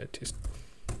and create a test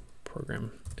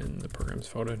program in the programs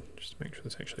folder just to make sure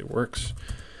this actually works.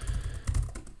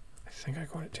 I think I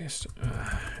got it test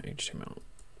HTML.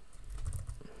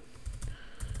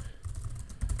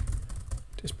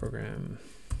 Test program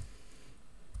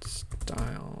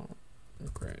style.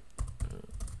 Great.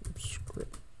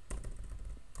 Script.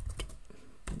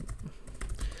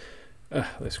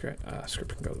 That's great.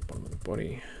 Script can go at the bottom of the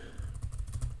body.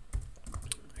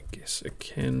 I guess a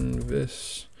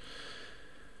canvas.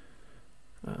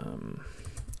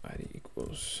 ID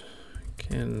equals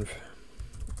canv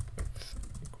width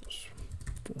equals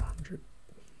 400.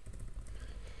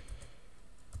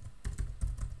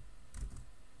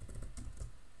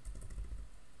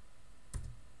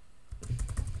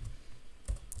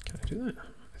 Can I do that?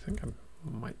 I think I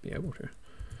might be able to.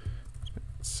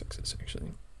 6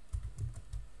 actually.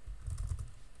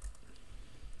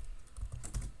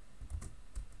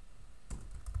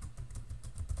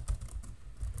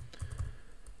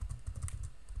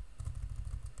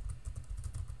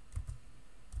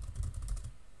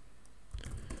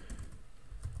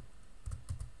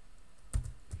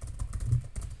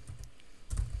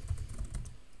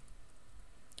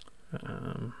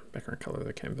 Background color of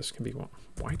the canvas can be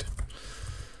white,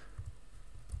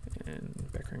 and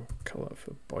background color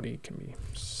for body can be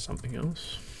something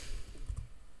else.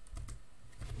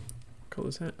 What color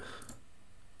is that?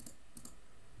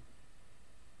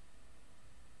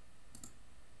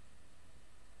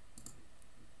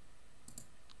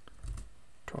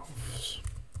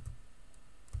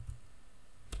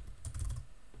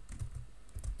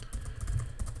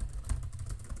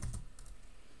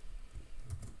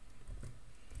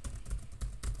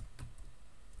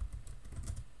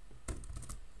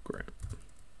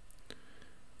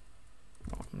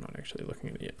 Actually looking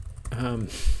at it yet.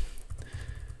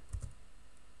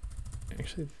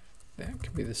 Actually, that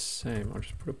could be the same. I'll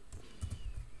just put a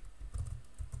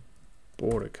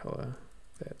border color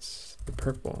that's the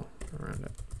purple around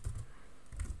it.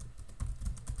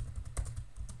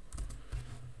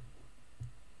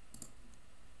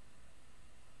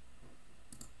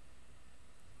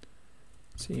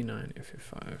 C9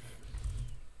 F5.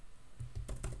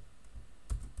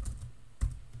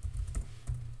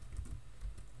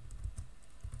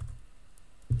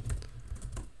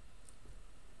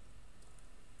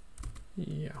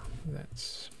 Yeah,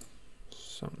 that's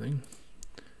something.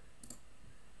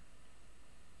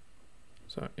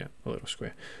 So yeah, a little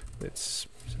square. Let's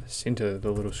center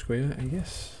the little square, I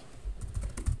guess.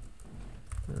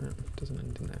 Doesn't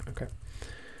end in that. Okay.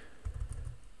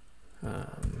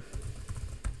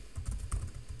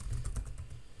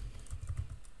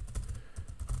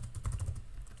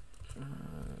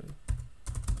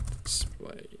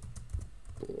 Display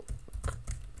block.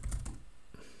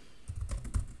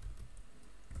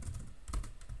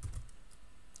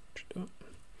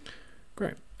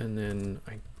 Great, and then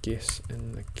I guess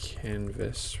in the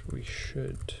canvas we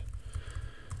should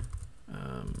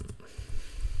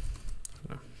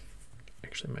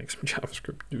actually make some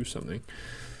JavaScript do something.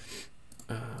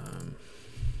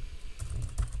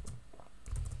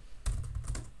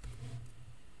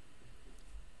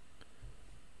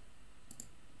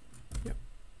 Yep.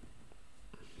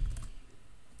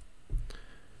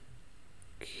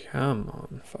 Come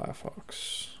on,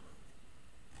 Firefox.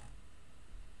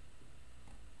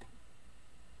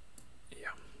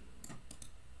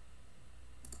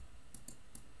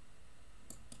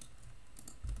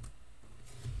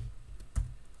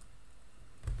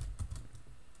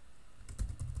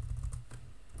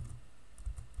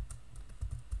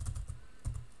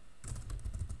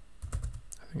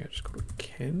 I think I just got a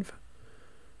canv or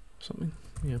something.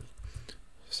 Yeah,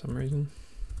 for some reason.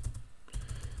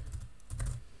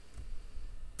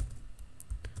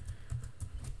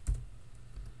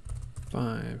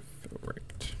 5,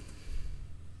 correct.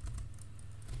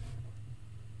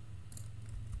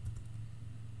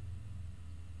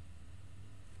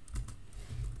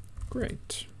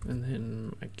 Great, and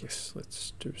then I guess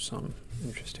let's do some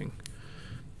interesting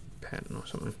pattern or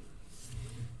something.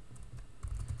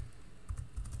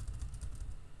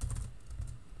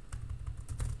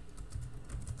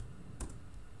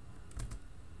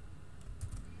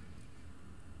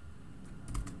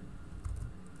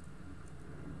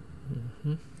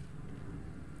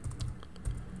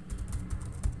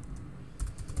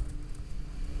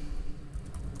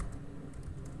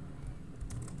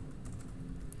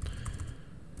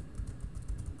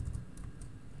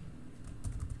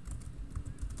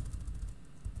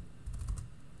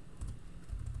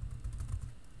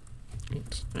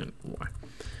 X and Y.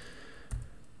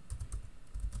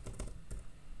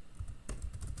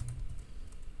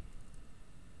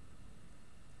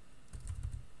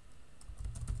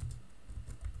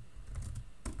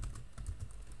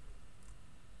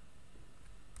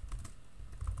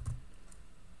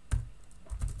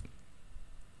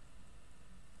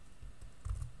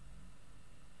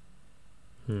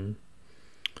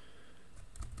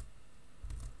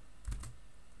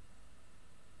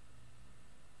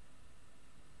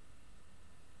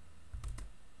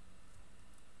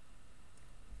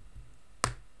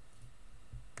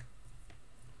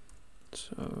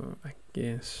 So I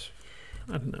guess,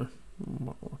 I don't know,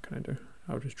 what can I do?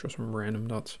 I'll just draw some random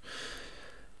dots.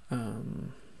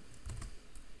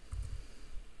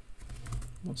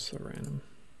 What's the random?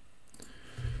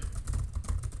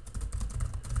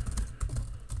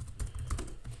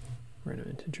 Random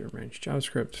integer range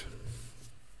JavaScript.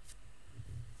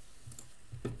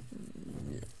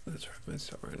 Yeah, that's right, that's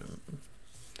so random.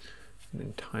 And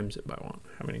then times it by what?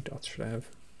 How many dots should I have?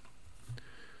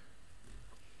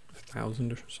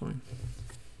 1,000 or something.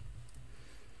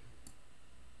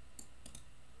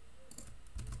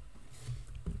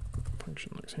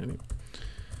 Function looks handy.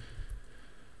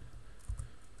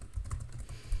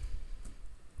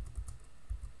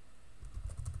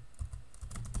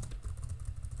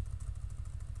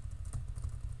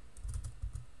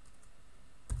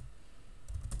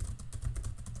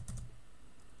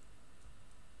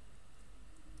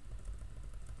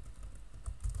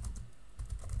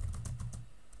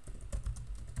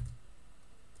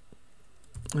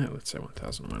 Yeah, let's say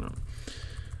 1,000, why not?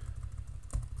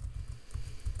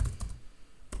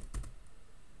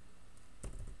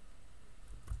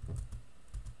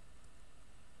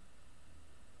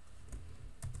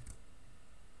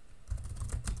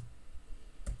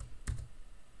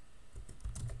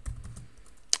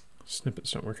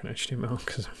 Snippets don't work in HTML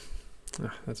because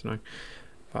that's annoying.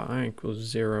 If I equals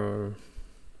 0,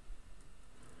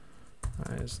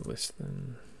 I is less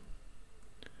than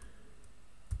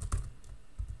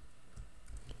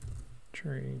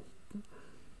tree,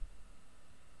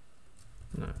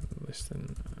 no, less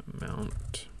than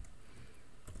amount.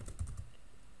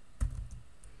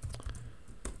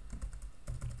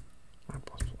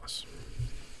 Plus.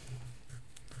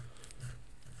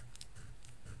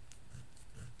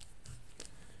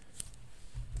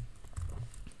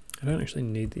 I don't actually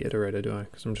need the iterator, do I?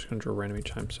 Because I'm just going to draw random each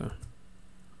time, so.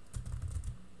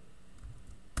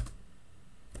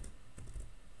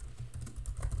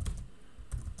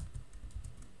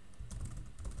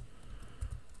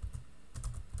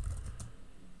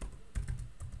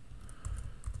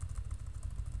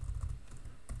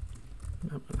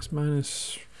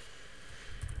 Minus.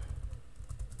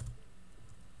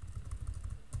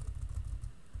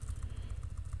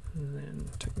 And then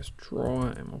take this draw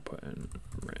and we'll put in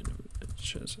random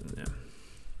integers in there.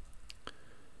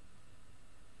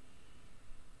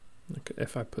 Look,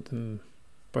 if I put them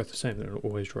both the same, then it'll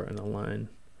always draw it in a line,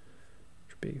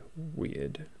 which would be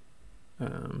weird.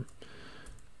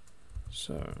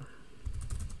 So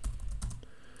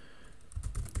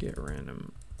get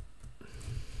random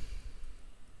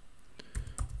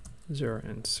 0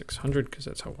 and 600 because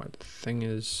that's how wide the thing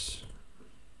is.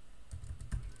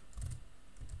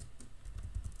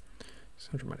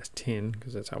 600 minus 10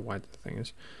 because that's how wide the thing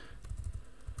is.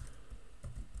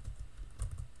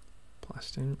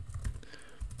 Plus 10.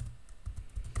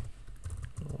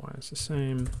 Y is the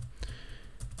same.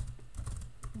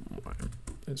 Y.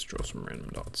 Let's draw some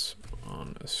random dots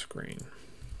on a screen.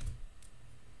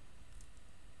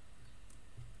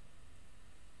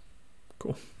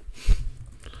 Cool.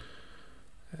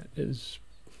 That is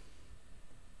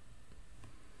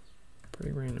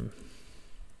pretty random.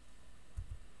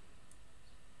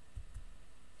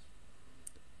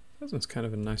 That's kind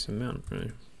of a nice amount,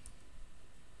 really.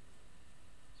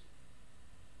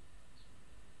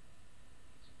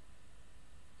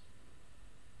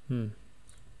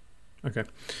 Okay.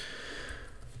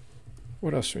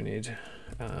 What else do we need?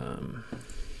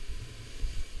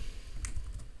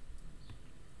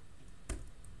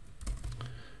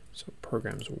 So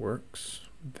programs works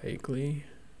vaguely.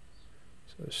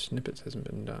 So snippets hasn't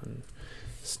been done.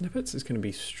 Snippets is going to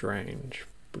be strange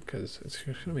because it's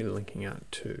going to be linking out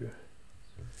to.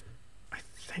 I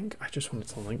think I just wanted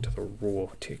to link to the raw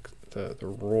text, the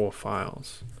raw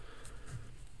files.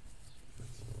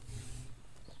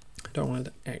 I don't want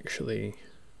it to actually,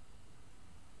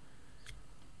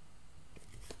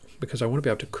 because I want to be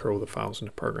able to curl the files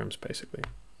into programs basically,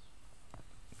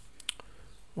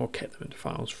 or cat them into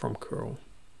files from curl.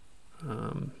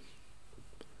 And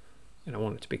I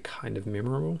want it to be kind of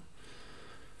memorable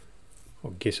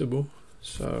or guessable.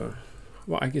 So,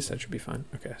 well, I guess that should be fine.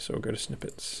 Okay, so we'll go to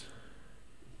snippets.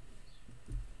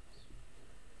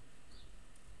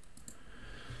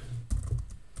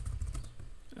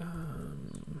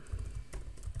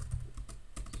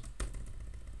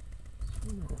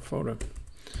 Folder.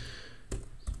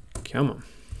 Come on.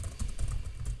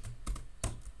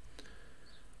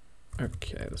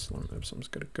 Okay, this long lib sum's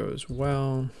gonna go as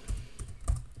well.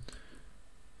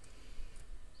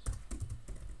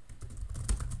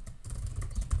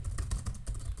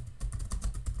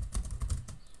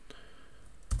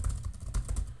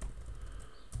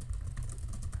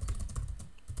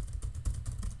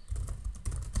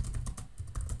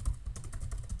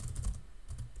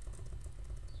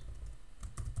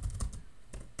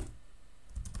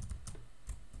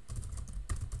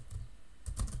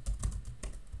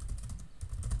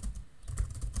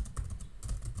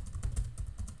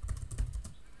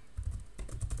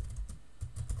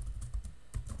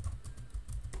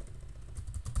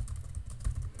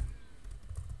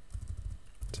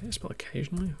 Did I spell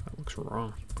occasionally? That looks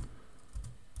wrong.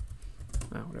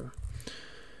 Ah, whatever.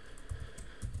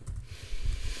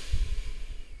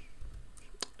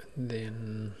 And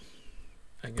then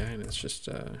again, it's just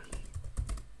a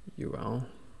UL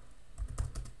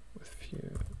with a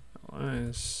few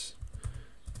LIs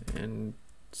and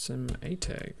some A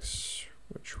tags,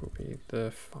 which will be the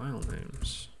file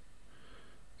names.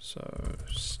 So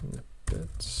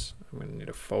snippets. I'm going to need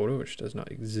a folder which does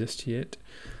not exist yet.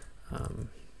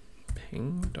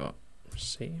 Ping.c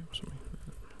or something.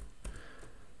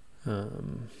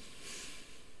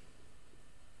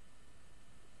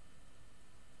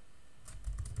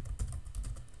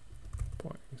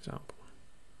 For example.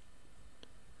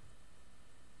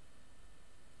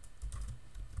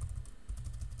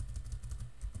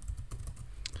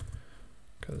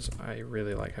 Because I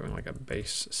really like having like a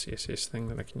base CSS thing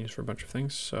that I can use for a bunch of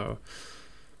things. So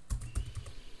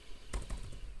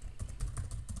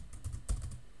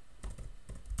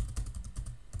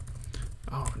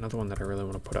another one that I really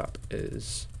want to put up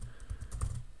is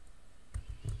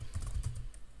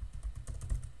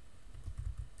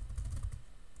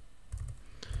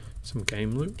some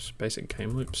game loops, basic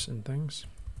game loops and things.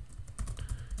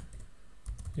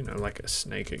 You know, like a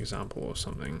snake example or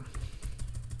something.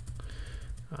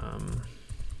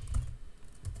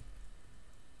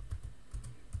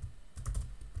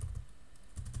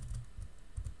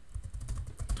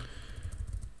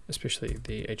 Especially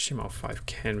the HTML5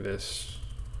 canvas.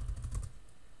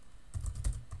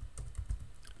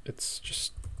 It's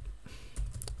just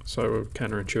so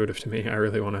counterintuitive to me. I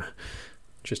really want to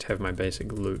just have my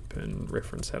basic loop and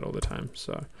reference that all the time.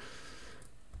 So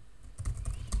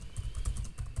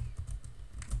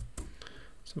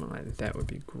something like that would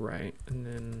be great. And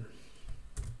then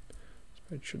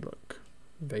it should look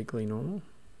vaguely normal.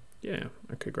 Yeah,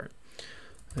 okay, great.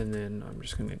 And then I'm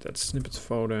just going to need that snippets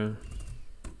folder.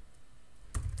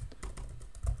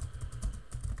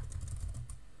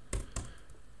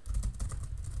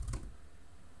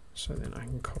 So then I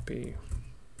can copy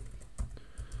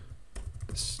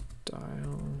the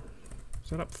style.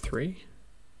 Is that up 3?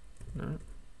 No.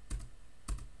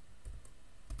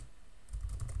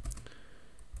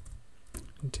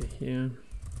 Into here.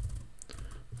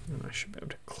 And I should be able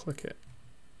to click it.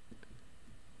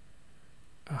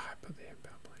 Ah, I put the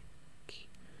about blank.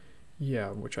 Yeah,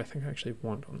 which I think I actually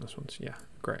want on this one. So yeah,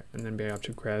 great. And then be able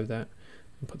to grab that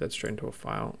and put that straight into a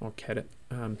file, or cat it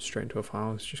straight into a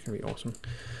file. It's just going to be awesome.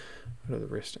 I'll do the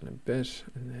rest in a bit.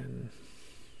 And then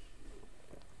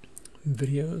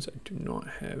videos. I do not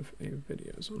have any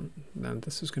videos on. Now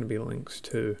this is going to be links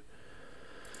to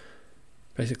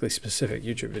basically specific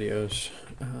YouTube videos.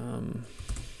 I'm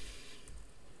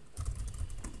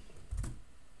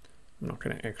not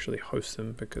going to actually host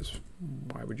them because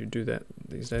why would you do that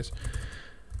these days?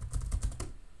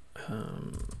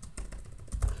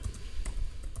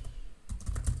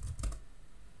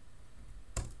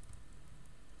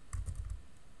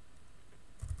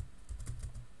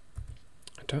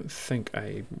 don't think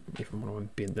I even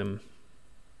want to embed them,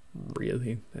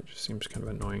 really. That just seems kind of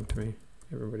annoying to me.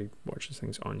 Everybody watches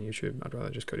things on YouTube. I'd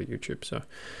rather just go to YouTube. So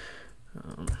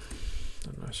I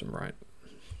don't know, some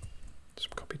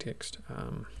copy text.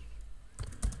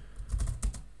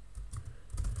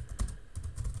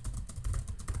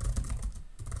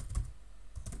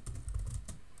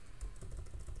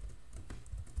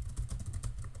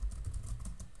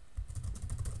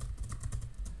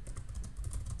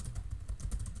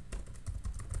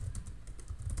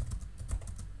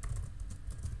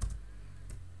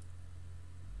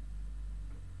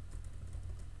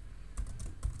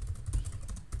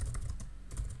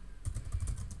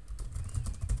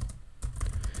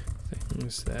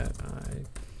 Things that I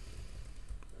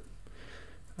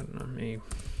don't know, me.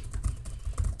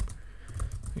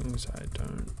 Things I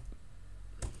don't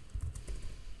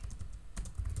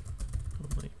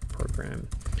only program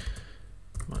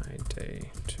my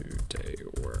day-to-day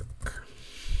work.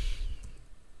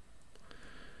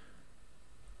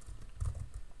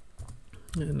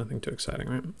 Yeah, nothing too exciting,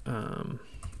 right?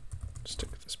 Stick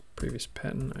with this previous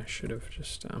pattern. I should have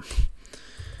just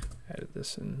added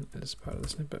this in as part of the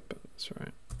snippet, but that's all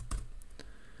right.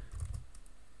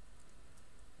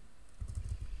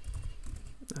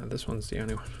 This one's the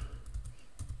only one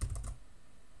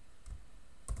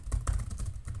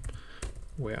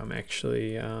where I'm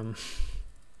actually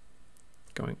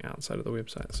going outside of the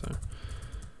website. So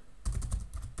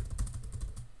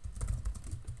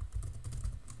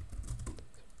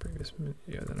previous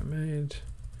video that I made.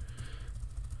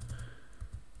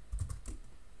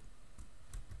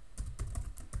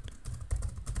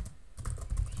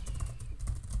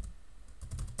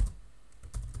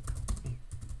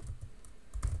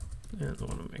 And the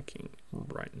one I'm making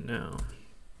right now.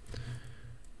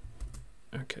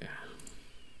 Okay.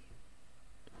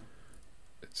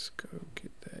 Let's go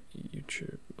get that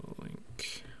YouTube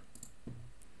link.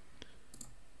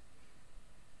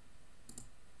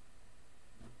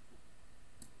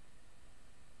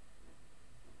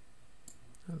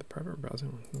 Oh, the private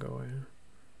browsing one can go away.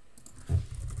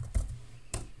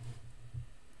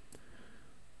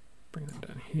 Bring that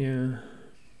down here.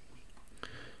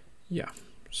 Yeah.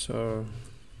 So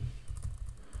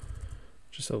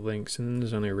just the links, and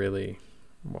there's only really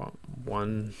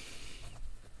one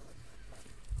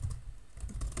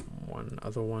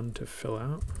other one to fill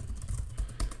out,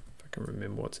 if I can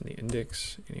remember what's in the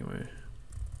index. Anyway,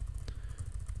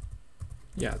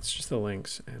 yeah, it's just the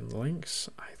links, and links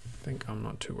I think I'm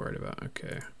not too worried about.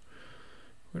 Okay,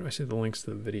 where do I see the links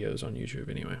to the videos on YouTube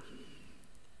anyway?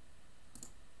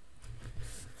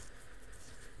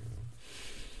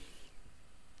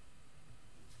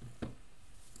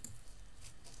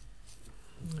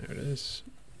 There it is.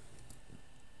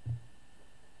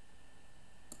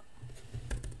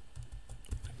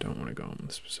 I don't want to go on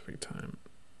the specific time.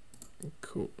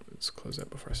 Cool. Let's close that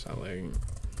before I start lagging.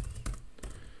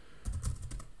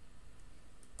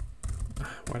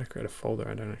 Why'd I create a folder?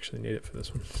 I don't actually need it for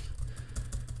this one.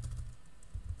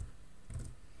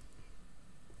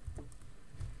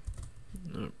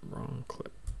 No, wrong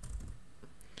clip.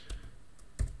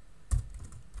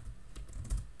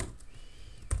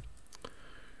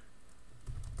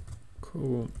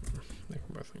 Cool. They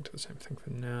can both link to the same thing for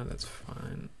now. That's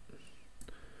fine.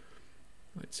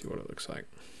 Let's see what it looks like.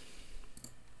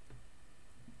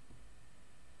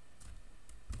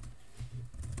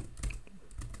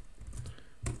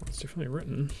 Well, it's definitely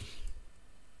written.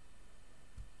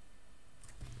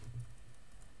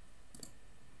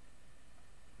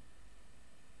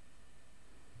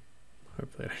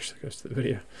 Hopefully it actually goes to the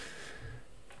video.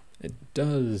 It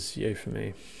does, yay for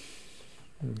me.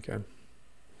 Okay.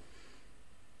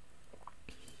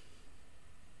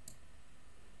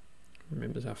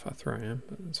 Remembers how far through I am,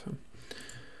 but that's fine.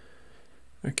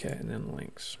 Okay, and then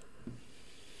links.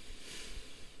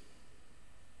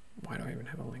 Why do I even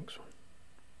have a links one?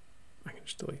 I can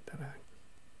just delete that, I think.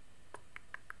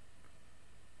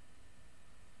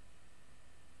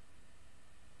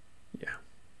 Yeah.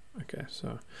 Okay,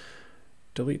 so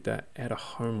delete that, add a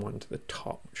home one to the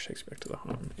top, which takes you back to the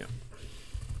home. Yeah.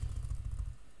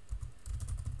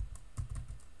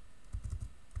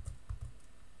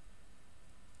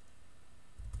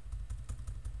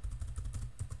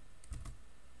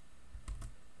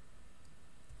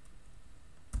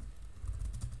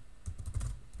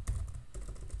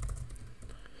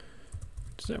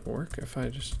 Does that work if I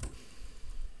just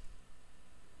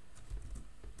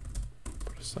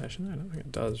put a slash in there? I don't think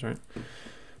it does, right?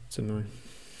 It's annoying.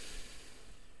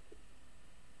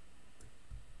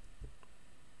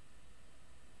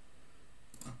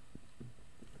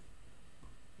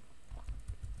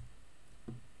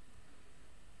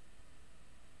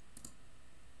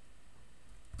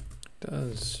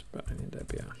 does, but I need that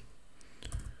beer.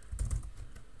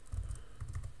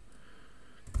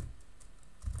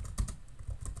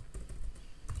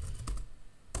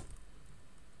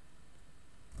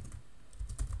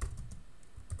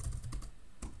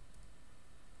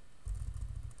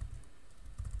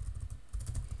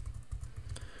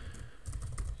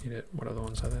 Edit, what other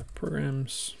ones are there?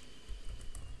 Programs.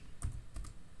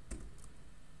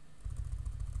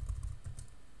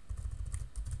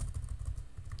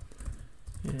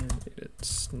 And edit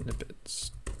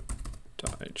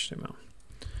snippets.html.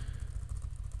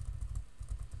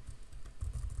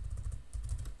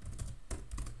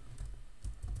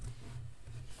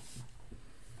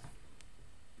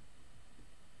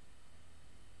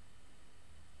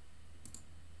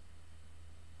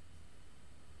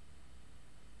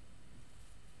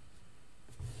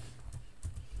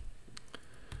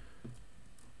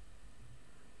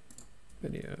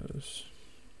 Videos.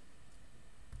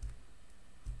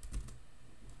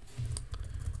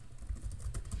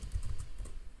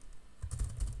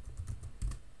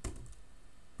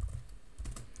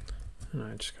 And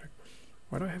I just gotta,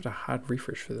 why do I have to hard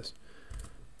refresh for this?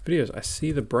 Videos, I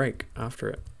see the break after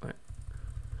it. Like,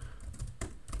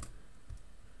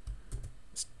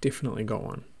 it's definitely got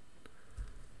one.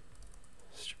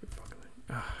 Stupid fucking thing.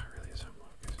 Ah, it really is home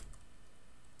lowercase.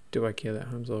 Do I care that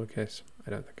home's lowercase?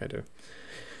 I don't think I do.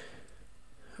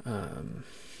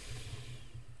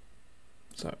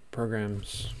 So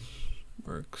programs,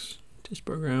 works, test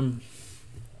program,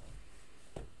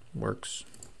 works,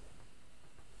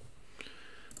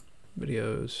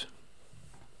 videos,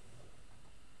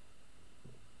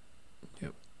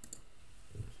 yep,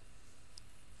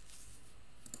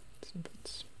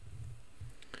 snippets,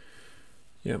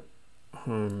 yep,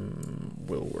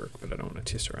 will work, but I don't want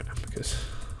to test it right now because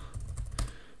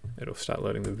it'll start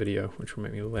loading the video, which will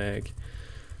make me lag.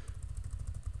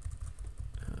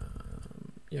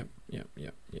 Yep.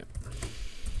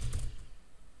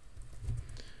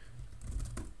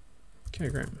 Okay,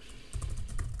 great.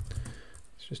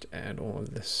 Let's just add all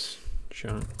of this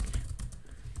junk.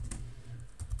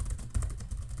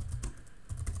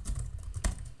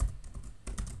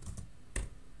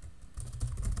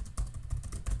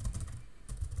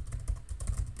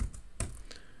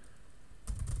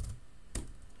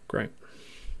 Great.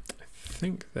 I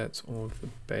think that's all of the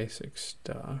basic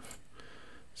stuff.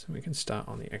 So we can start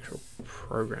on the actual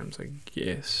programs, I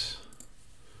guess.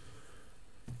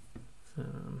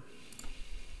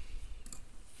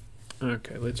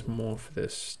 Okay, let's morph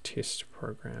this test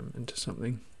program into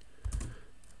something.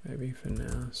 Maybe for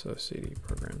now, so CD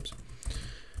programs.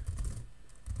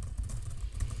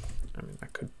 I mean, I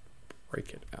could break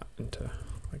it out into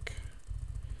like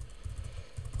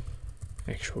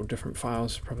actual different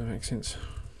files, probably makes sense.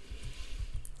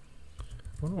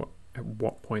 I wonder at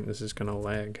what point this is going to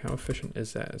lag. How efficient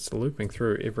is that? It's looping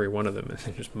through every one of them and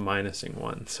then just minusing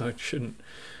one, so it shouldn't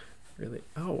really.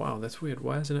 Oh wow, that's weird.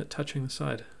 Why isn't it touching the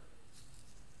side?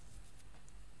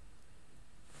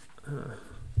 I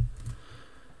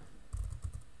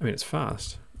mean, it's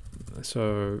fast.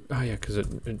 So, oh yeah, because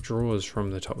it draws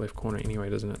from the top left corner anyway,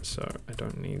 doesn't it? So I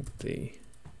don't need the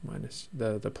minus,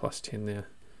 the plus 10 there.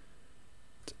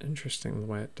 It's interesting the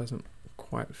way it doesn't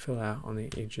quite fill out on the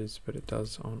edges, but it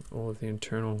does on all of the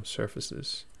internal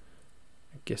surfaces.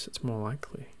 I guess it's more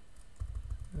likely.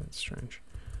 That's strange.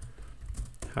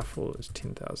 How full is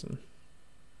 10,000?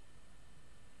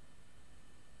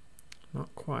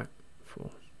 Not quite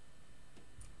full.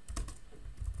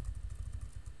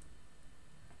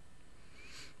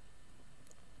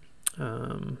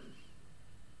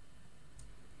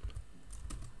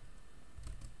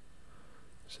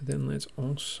 So then let's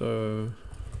also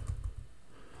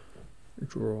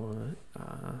draw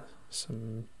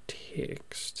some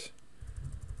text,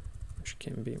 which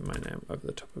can be my name over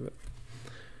the top of it.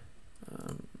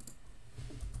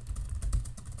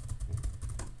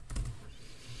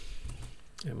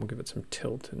 And we'll give it some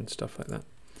tilt and stuff like that.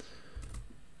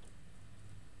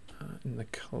 And the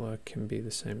color can be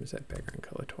the same as that background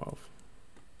color 12.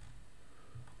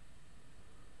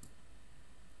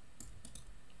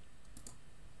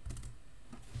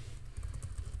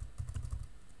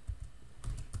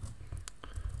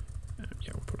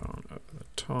 Yeah, we'll put it on over the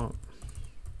top.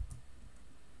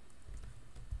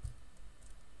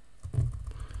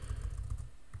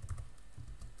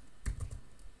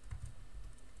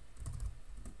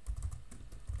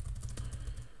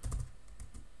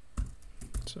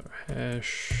 So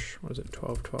hash, what is it,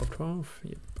 12, 12, 12?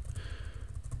 Yep.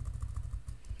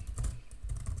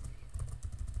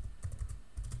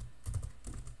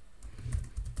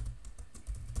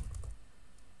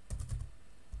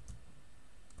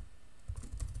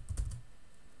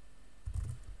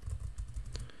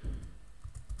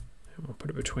 And we'll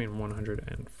put it between 100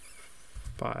 and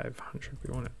 500.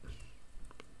 We want it.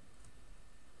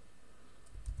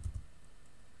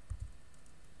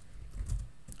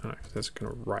 Oh, that's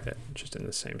going to write it just in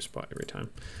the same spot every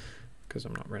time because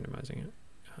I'm not randomizing it.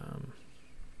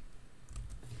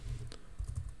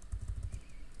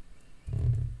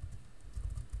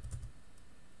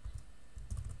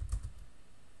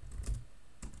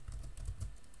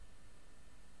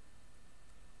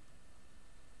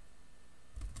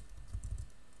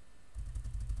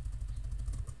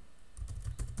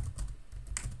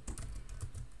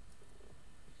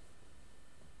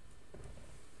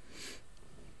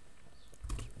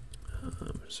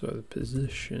 So the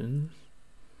position,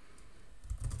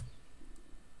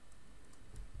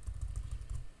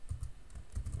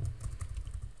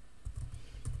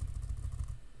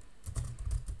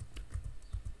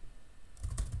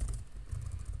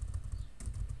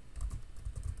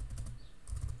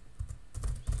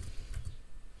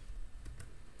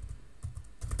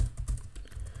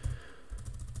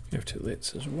 you have two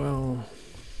lets as well.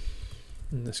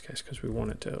 In this case, because we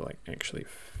want it to like actually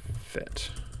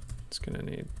fit. It's going to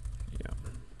need, yeah,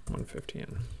 150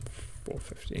 and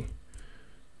 450.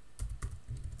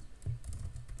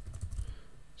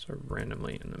 So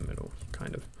randomly in the middle,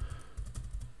 kind of.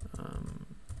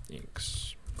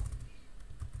 X.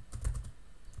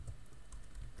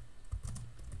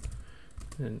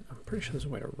 And I'm pretty sure there's a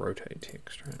way to rotate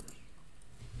text, right?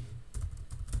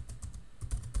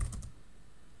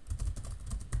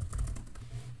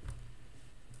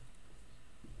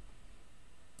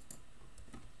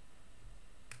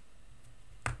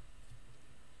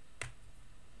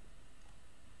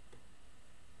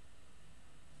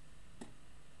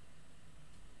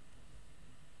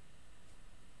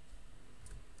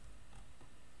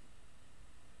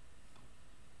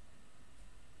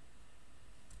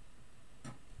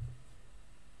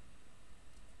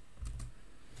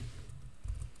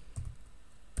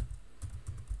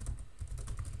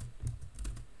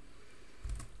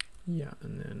 Yeah,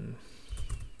 and then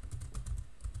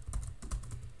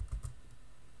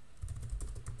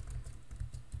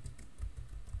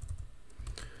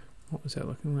what was that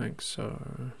looking like?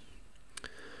 So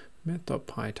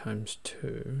math.pi times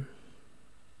 2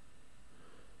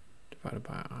 divided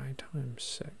by I times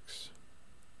 6.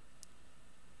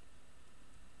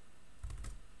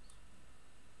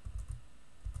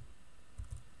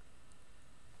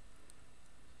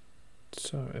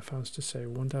 So if I was to say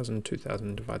 1,000,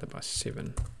 2,000 divided by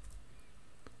 7,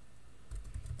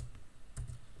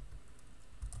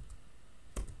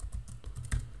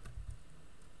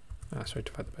 sorry,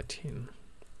 divided by 10,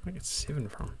 where I get 7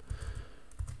 from?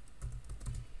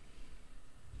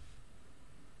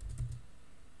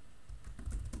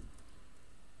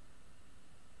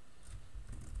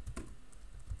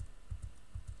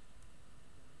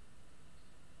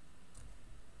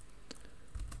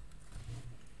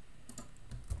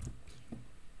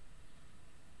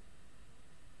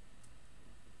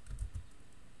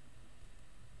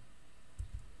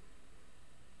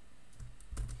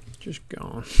 Just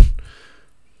gone.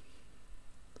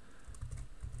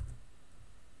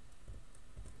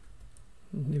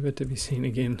 Never to be seen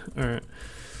again. All right.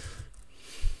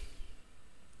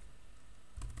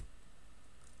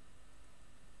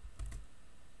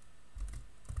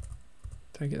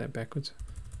 Did I get that backwards?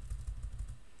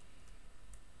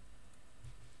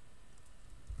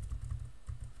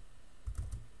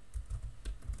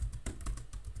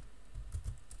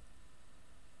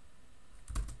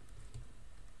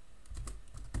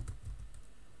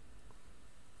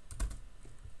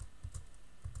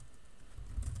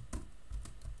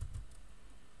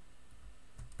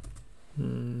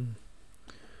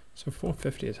 So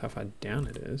 450 is how far down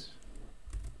it is.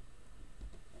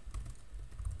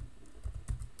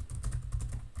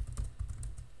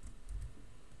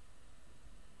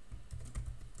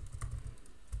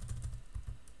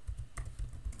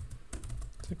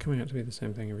 Is it coming out to be the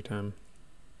same thing every time?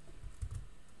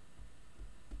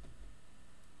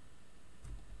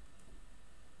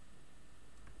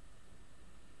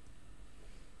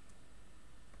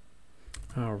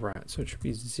 Oh, right, so it should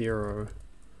be 0.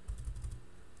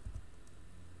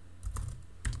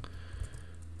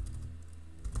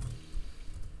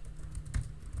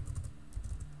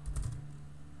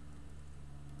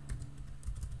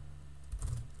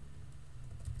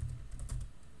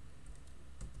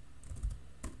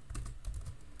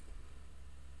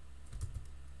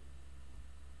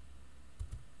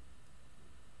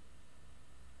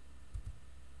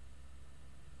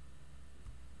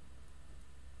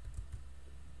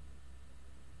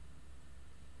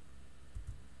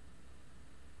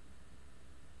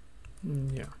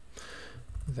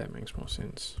 That makes more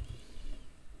sense.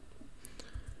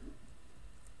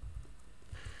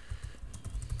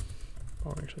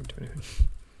 Won't actually do anything.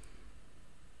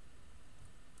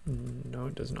 No,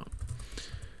 it does not.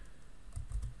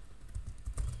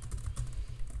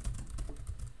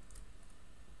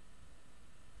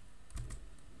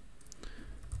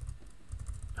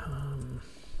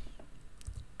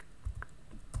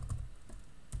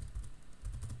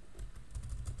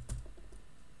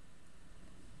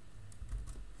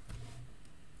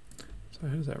 So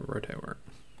how does that rotate work?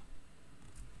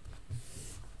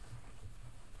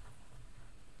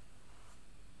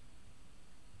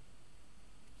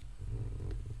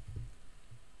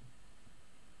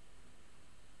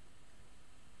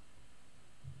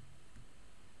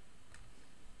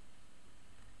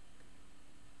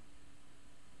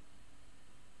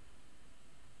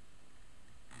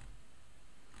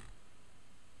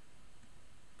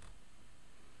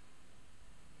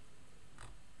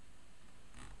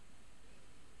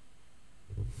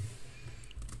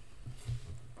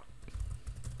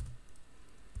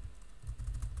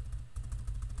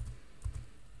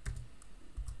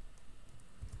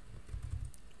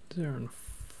 Zero and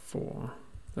 4.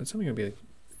 That's only going to be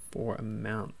 4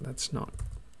 amount. That's not.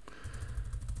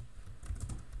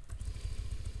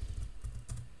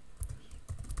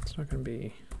 It's not going to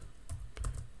be.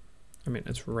 I mean,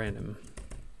 it's random.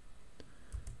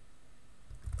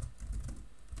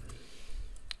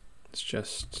 It's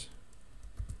just.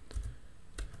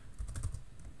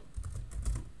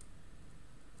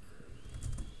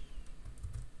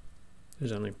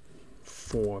 There's only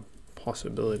 4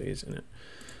 possibilities in it,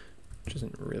 which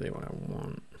isn't really what I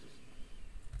want.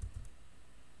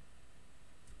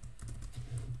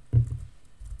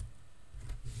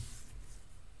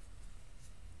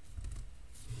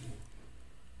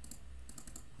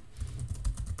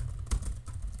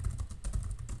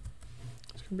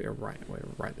 There's going to be a right way to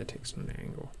write the text on an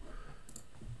angle.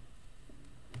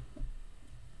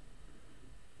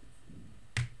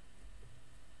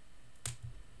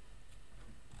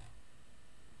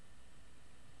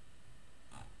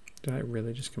 Did I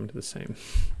really just come to the same?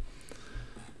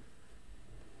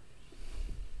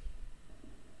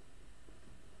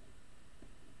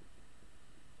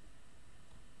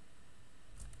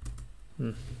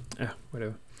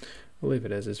 Whatever. I'll leave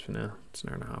it as is for now. It's an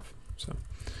hour and a half, so.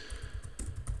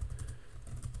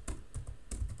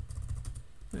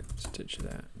 Let's ditch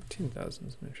that. 10,000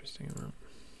 is an interesting amount.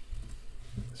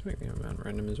 Let's make the amount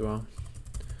random as well.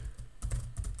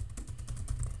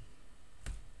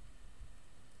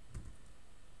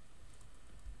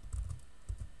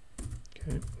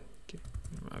 Okay, get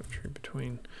arbitrary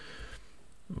between,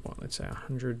 what, let's say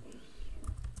 100,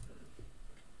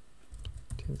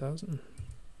 10,000,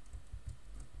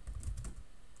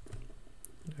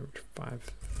 average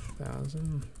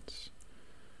 5,000. It's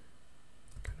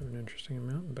kind of an interesting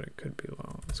amount, but it could be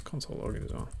low. Let's console log it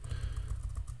as well.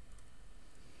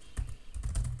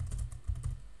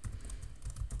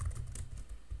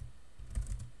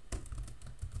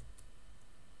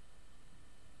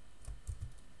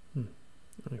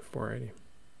 Only 480.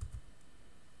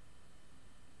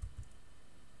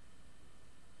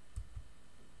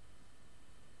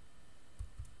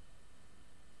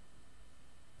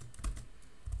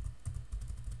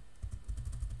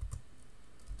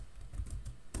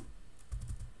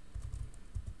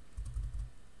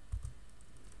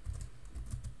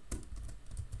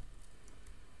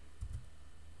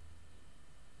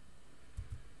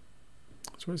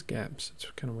 So where's gaps? It's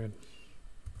kind of weird.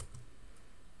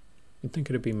 You'd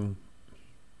think it'd be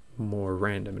more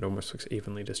random. It almost looks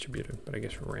evenly distributed, but I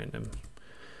guess random,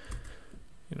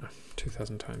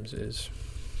 2,000 times is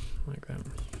like that.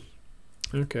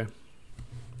 Okay.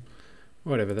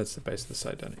 Whatever, that's the base of the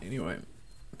site done anyway.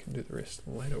 We can do the rest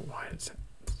later. Why is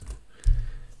it?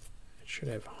 It should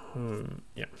have home.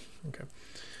 Yeah, okay.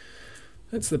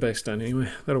 That's the base done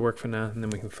anyway. That'll work for now, and then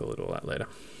we can fill it all out later.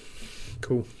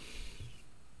 Cool.